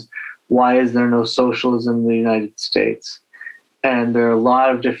historians: why is there no socialism in the United States? And there are a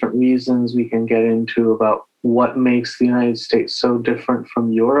lot of different reasons we can get into about what makes the United States so different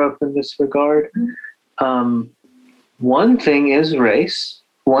from Europe in this regard. One thing is race.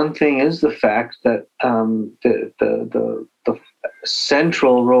 One thing is the fact that the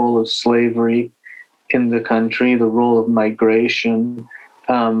central role of slavery in the country, the role of migration.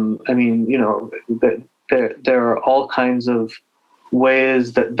 There are all kinds of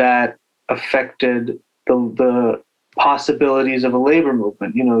ways that affected the possibilities of a labor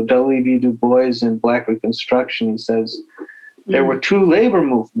movement. W.E.B. Du Bois in Black Reconstruction, he says, there were two labor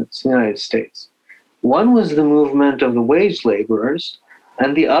movements in the United States. One was the movement of the wage laborers,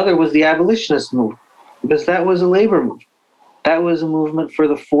 and the other was the abolitionist movement, because that was a labor movement. That was a movement for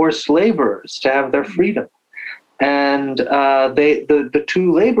the forced laborers to have their freedom. And the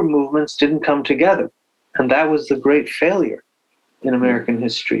two labor movements didn't come together. And that was the great failure in American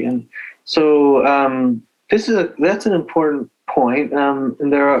history. And so that's an important point.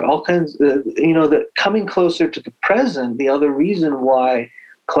 And there are all kinds, that coming closer to the present, the other reason why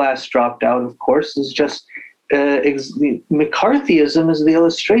class dropped out, of course, is just McCarthyism is the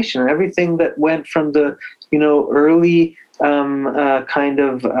illustration. Everything that went from the early around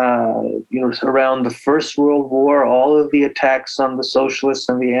the First World War, all of the attacks on the socialists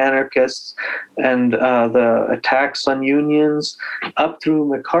and the anarchists, and the attacks on unions, up through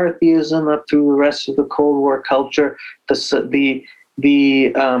McCarthyism, up through the rest of the Cold War culture, the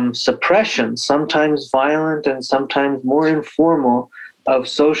suppression, sometimes violent and sometimes more informal, of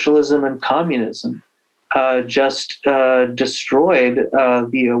socialism and communism just destroyed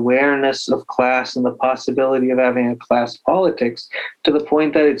the awareness of class and the possibility of having a class politics, to the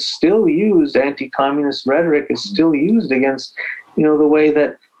point that it's still used, anti-communist rhetoric is still used against, the way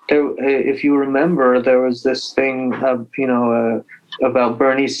that there, if you remember, there was this thing of, about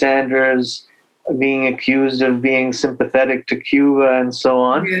Bernie Sanders being accused of being sympathetic to Cuba and so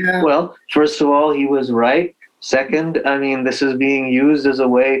on. Yeah. Well, first of all, he was right. Second, this is being used as a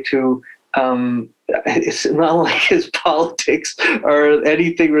way to, it's not like his politics are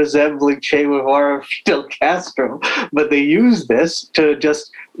anything resembling Che Guevara or Fidel Castro, but they use this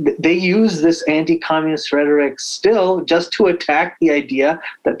anti-communist rhetoric still just to attack the idea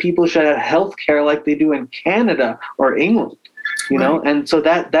that people should have health care like they do in Canada or England. And so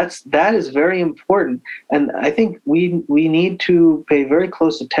that is very important. And I think we need to pay very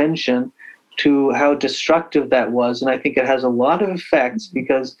close attention to how destructive that was. And I think it has a lot of effects,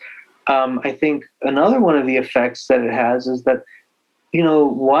 because I think another one of the effects that it has is that,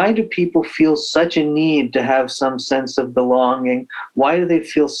 why do people feel such a need to have some sense of belonging? Why do they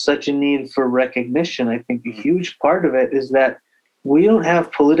feel such a need for recognition? I think a huge part of it is that we don't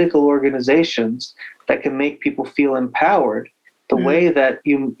have political organizations that can make people feel empowered the way that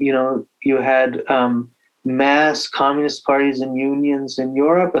you had mass communist parties and unions in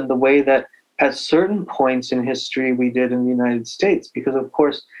Europe, and the way that at certain points in history we did in the United States. Because, of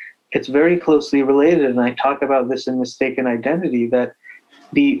course, it's very closely related, and I talk about this in Mistaken Identity, that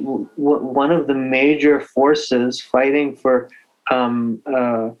one of the major forces fighting for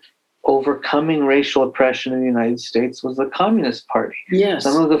overcoming racial oppression in the United States was the Communist Party. Yes.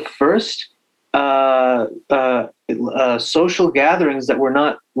 Some of the first social gatherings that were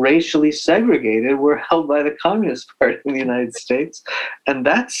not racially segregated were held by the Communist Party in the United States, and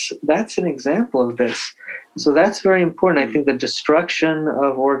that's an example of this. So that's very important. I think the destruction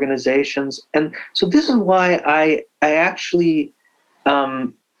of organizations, and so this is why I actually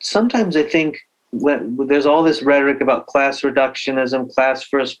sometimes I think when there's all this rhetoric about class reductionism, class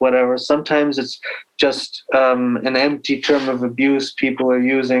first, whatever. Sometimes it's just an empty term of abuse people are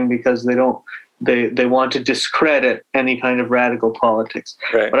using because they want to discredit any kind of radical politics.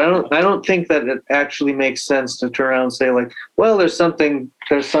 Right. But I don't think that it actually makes sense to turn around and say, like, well, there's something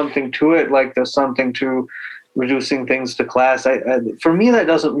to it, like there's something to reducing things to class. For me, that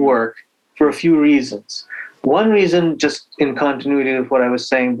doesn't work for a few reasons. One reason, just in continuity with what I was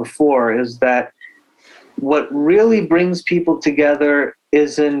saying before, is that what really brings people together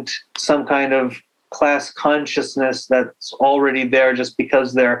isn't some kind of class consciousness that's already there just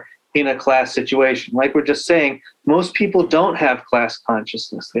because they're in a class situation. Like we're just saying, most people don't have class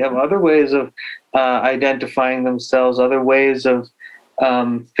consciousness. They have other ways of identifying themselves, other ways of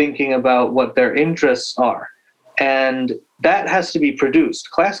thinking about what their interests are. And that has to be produced.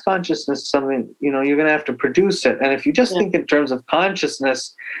 Class consciousness is something, you're going to have to produce it. And if you just think in terms of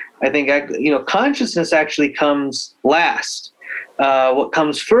consciousness, I think, consciousness actually comes last. What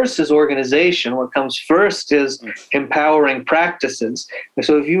comes first is organization. What comes first is empowering practices. And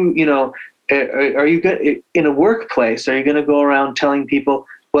so if are you good in a workplace? Are you going to go around telling people,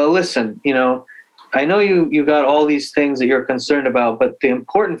 well, listen, I know you got all these things that you're concerned about, but the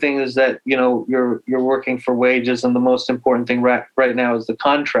important thing is that you're working for wages, and the most important thing right now is the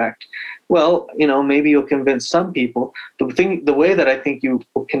contract. Well, maybe you'll convince some people. The way that I think you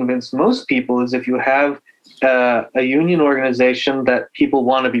will convince most people is if you have a union organization that people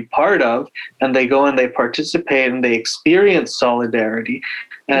want to be part of, and they go and they participate and they experience solidarity.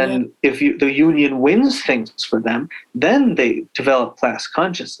 And if the union wins things for them, then they develop class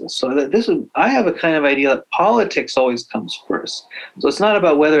consciousness. So I have a kind of idea that politics always comes first. So it's not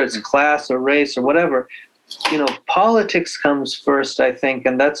about whether it's class or race or whatever. Politics comes first, I think,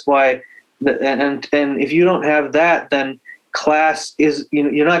 and that's why. And if you don't have that, then class is,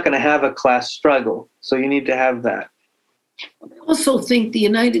 you're not going to have a class struggle. So you need to have that. I also think the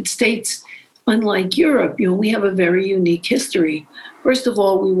United States, unlike Europe, we have a very unique history. First of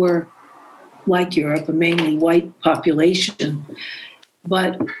all, we were, like Europe, a mainly white population.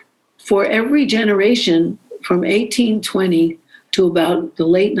 But for every generation from 1820 to about the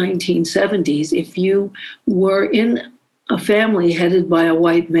late 1970s, if you were in a family headed by a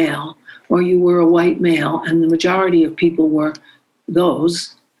white male, or you were a white male, and the majority of people were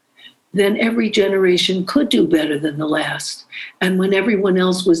those, then every generation could do better than the last. And when everyone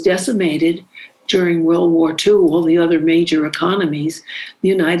else was decimated during World War II, all the other major economies, the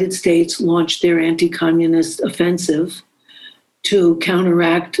United States launched their anti-communist offensive to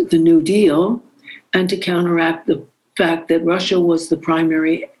counteract the New Deal and to counteract the fact that Russia was the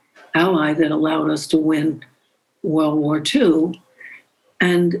primary ally that allowed us to win World War II.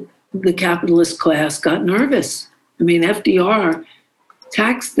 And the capitalist class got nervous. I mean, FDR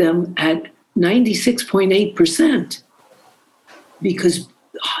taxed them at 96.8% because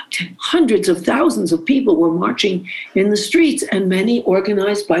hundreds of thousands of people were marching in the streets, and many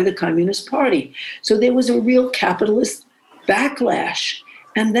organized by the Communist Party. So there was a real capitalist backlash.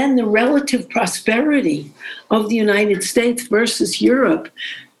 And then the relative prosperity of the United States versus Europe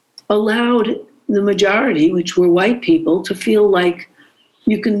allowed the majority, which were white people, to feel like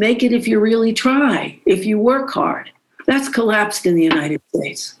you can make it if you really try, if you work hard. That's collapsed in the United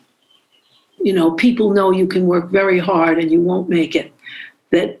States. People know you can work very hard and you won't make it.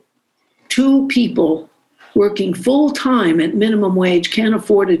 That two people working full-time at minimum wage can't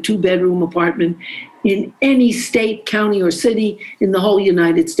afford a 2-bedroom apartment in any state, county, or city in the whole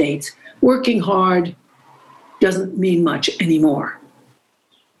United States. Working hard doesn't mean much anymore.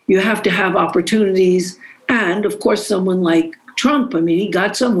 You have to have opportunities, and of course someone like Trump, he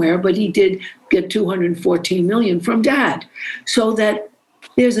got somewhere, but he did get $214 million from Dad. So that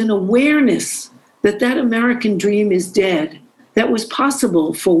there's an awareness that American dream is dead, that was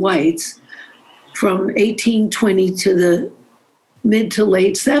possible for whites from 1820 to the mid to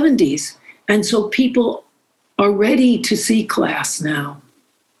late 70s. And so people are ready to see class now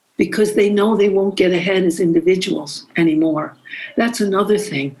because they know they won't get ahead as individuals anymore. That's another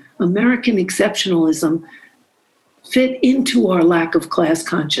thing. American exceptionalism fit into our lack of class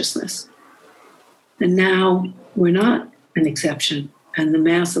consciousness. And now we're not an exception, and the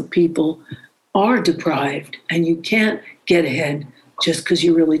mass of people are deprived, and you can't get ahead just because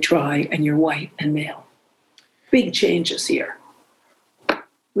you really try and you're white and male. Big changes here,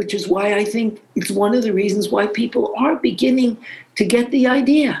 which is why I think it's one of the reasons why people are beginning to get the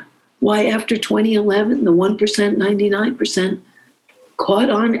idea. Why after 2011, the 1%, 99% caught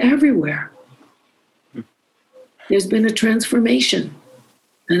on everywhere. There's been a transformation,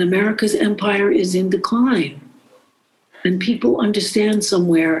 and America's empire is in decline. And people understand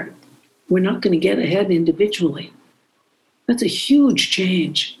somewhere we're not going to get ahead individually. That's a huge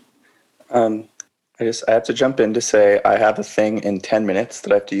change. I have to jump in to say I have a thing in 10 minutes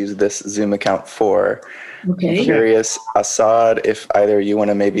that I have to use this Zoom account for. Okay. I'm curious, Asad, if either you want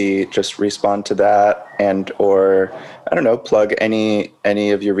to maybe just respond to that or I don't know, plug any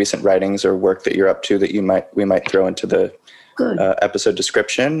of your recent writings or work that you're up to that we might throw into the episode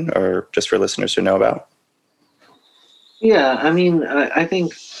description, or just for listeners to know about. Yeah, I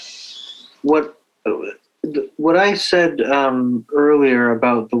think what I said earlier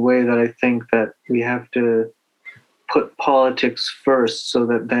about the way that I think that we have to put politics first so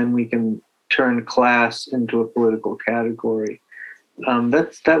that then we can turn class into a political category.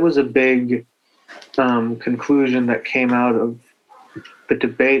 That was a big conclusion that came out of the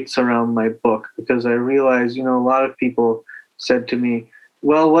debates around my book, because I realized, a lot of people said to me,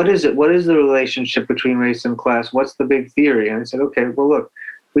 well, what is it? What is the relationship between race and class? What's the big theory? And I said, okay, well, look,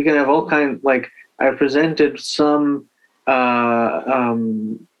 we can have all kinds, I presented some of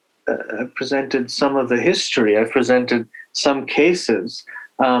the history. I presented some cases.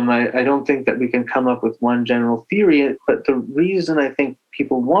 I don't think that we can come up with one general theory, but the reason I think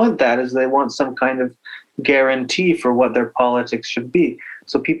people want that is they want some kind of guarantee for what their politics should be.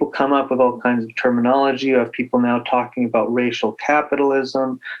 So people come up with all kinds of terminology. You have people now talking about racial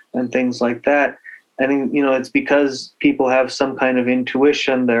capitalism and things like that. I think, it's because people have some kind of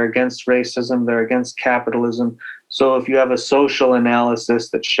intuition. They're against racism. They're against capitalism. So if you have a social analysis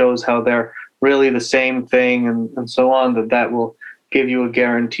that shows how they're really the same thing and so on, that will give you a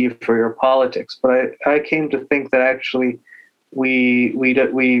guarantee for your politics. But I came to think that actually we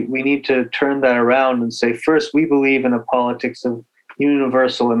need to turn that around and say, first, we believe in a politics of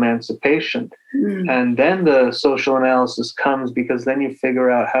universal emancipation. And then the social analysis comes, because then you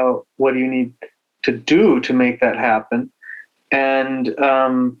figure out what do you need to do to make that happen. And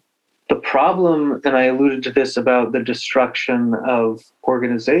the problem, and I alluded to this about the destruction of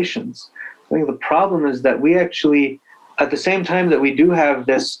organizations, I think the problem is that we actually, at the same time that we do have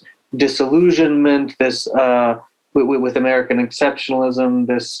this disillusionment, this with American exceptionalism,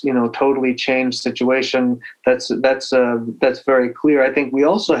 this totally changed situation, that's very clear. I think we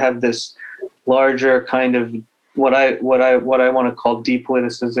also have this larger kind of what I want to call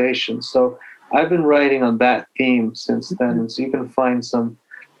depoliticization. So I've been writing on that theme since then, and so you can find some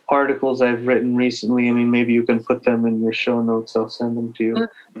articles I've written recently. I mean, maybe you can put them in your show notes. I'll send them to you.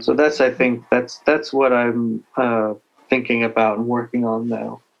 So I think that's what I'm thinking about and working on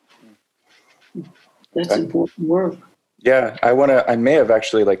now. That's important work. Yeah, I may have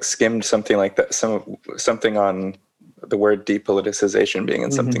actually skimmed something like that, something on the word depoliticization being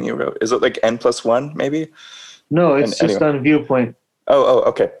in something you wrote. Is it like N+1 maybe? No, it's just on Viewpoint. Oh,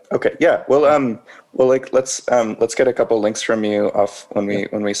 okay. Yeah. Well, let's get a couple links from you off when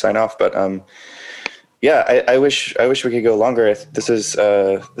we sign off. But yeah, I wish we could go longer. This has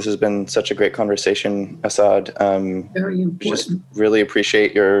been such a great conversation, Asad. Very important. Just really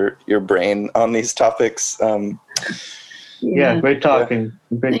appreciate your brain on these topics. Yeah, great talking.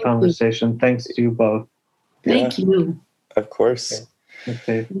 Yeah. Great conversation. Thanks to you both. Thank you. Of course.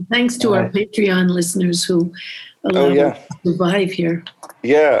 Okay. Thanks to our Patreon listeners who allow us to survive here.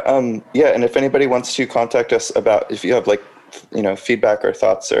 Yeah. And if anybody wants to contact us if you have feedback or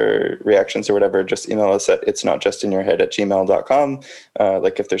thoughts or reactions or whatever, just email us at itsnotjustinyourhead@gmail.com.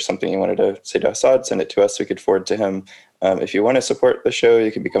 If there's something you wanted to say to Asad, send it to us. We could forward to him. If you want to support the show,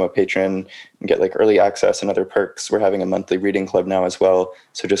 you can become a patron and get early access and other perks. We're having a monthly reading club now as well.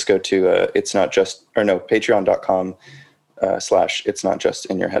 So just go to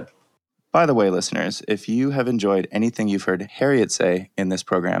patreon.com/itsnotjustinyourhead. By the way, listeners, if you have enjoyed anything you've heard Harriet say in this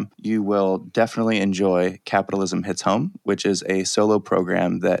program, you will definitely enjoy Capitalism Hits Home, which is a solo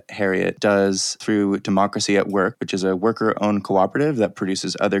program that Harriet does through Democracy at Work, which is a worker-owned cooperative that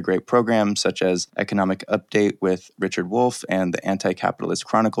produces other great programs such as Economic Update with Richard Wolff and the Anti-Capitalist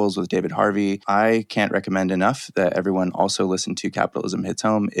Chronicles with David Harvey. I can't recommend enough that everyone also listen to Capitalism Hits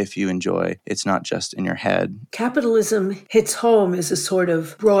Home if you enjoy It's Not Just in Your Head. Capitalism Hits Home is a sort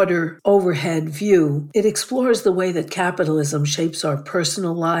of broader overhead view. It explores the way that capitalism shapes our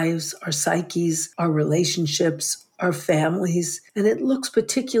personal lives, our psyches, our relationships, our families, and it looks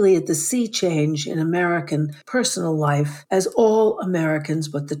particularly at the sea change in American personal life as all Americans,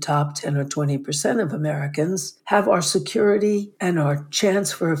 but the top 10 or 20% of Americans, have our security and our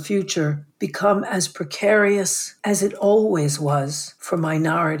chance for a future become as precarious as it always was for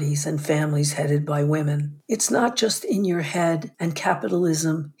minorities and families headed by women. It's not just in your head, and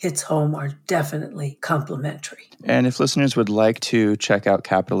Capitalism Hits Home are definitely complementary. And if listeners would like to check out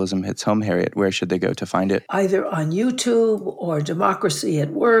Capitalism Hits Home, Harriet, where should they go to find it? Either on YouTube or Democracy at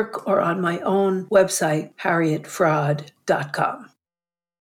Work or on my own website, harrietfraud.com.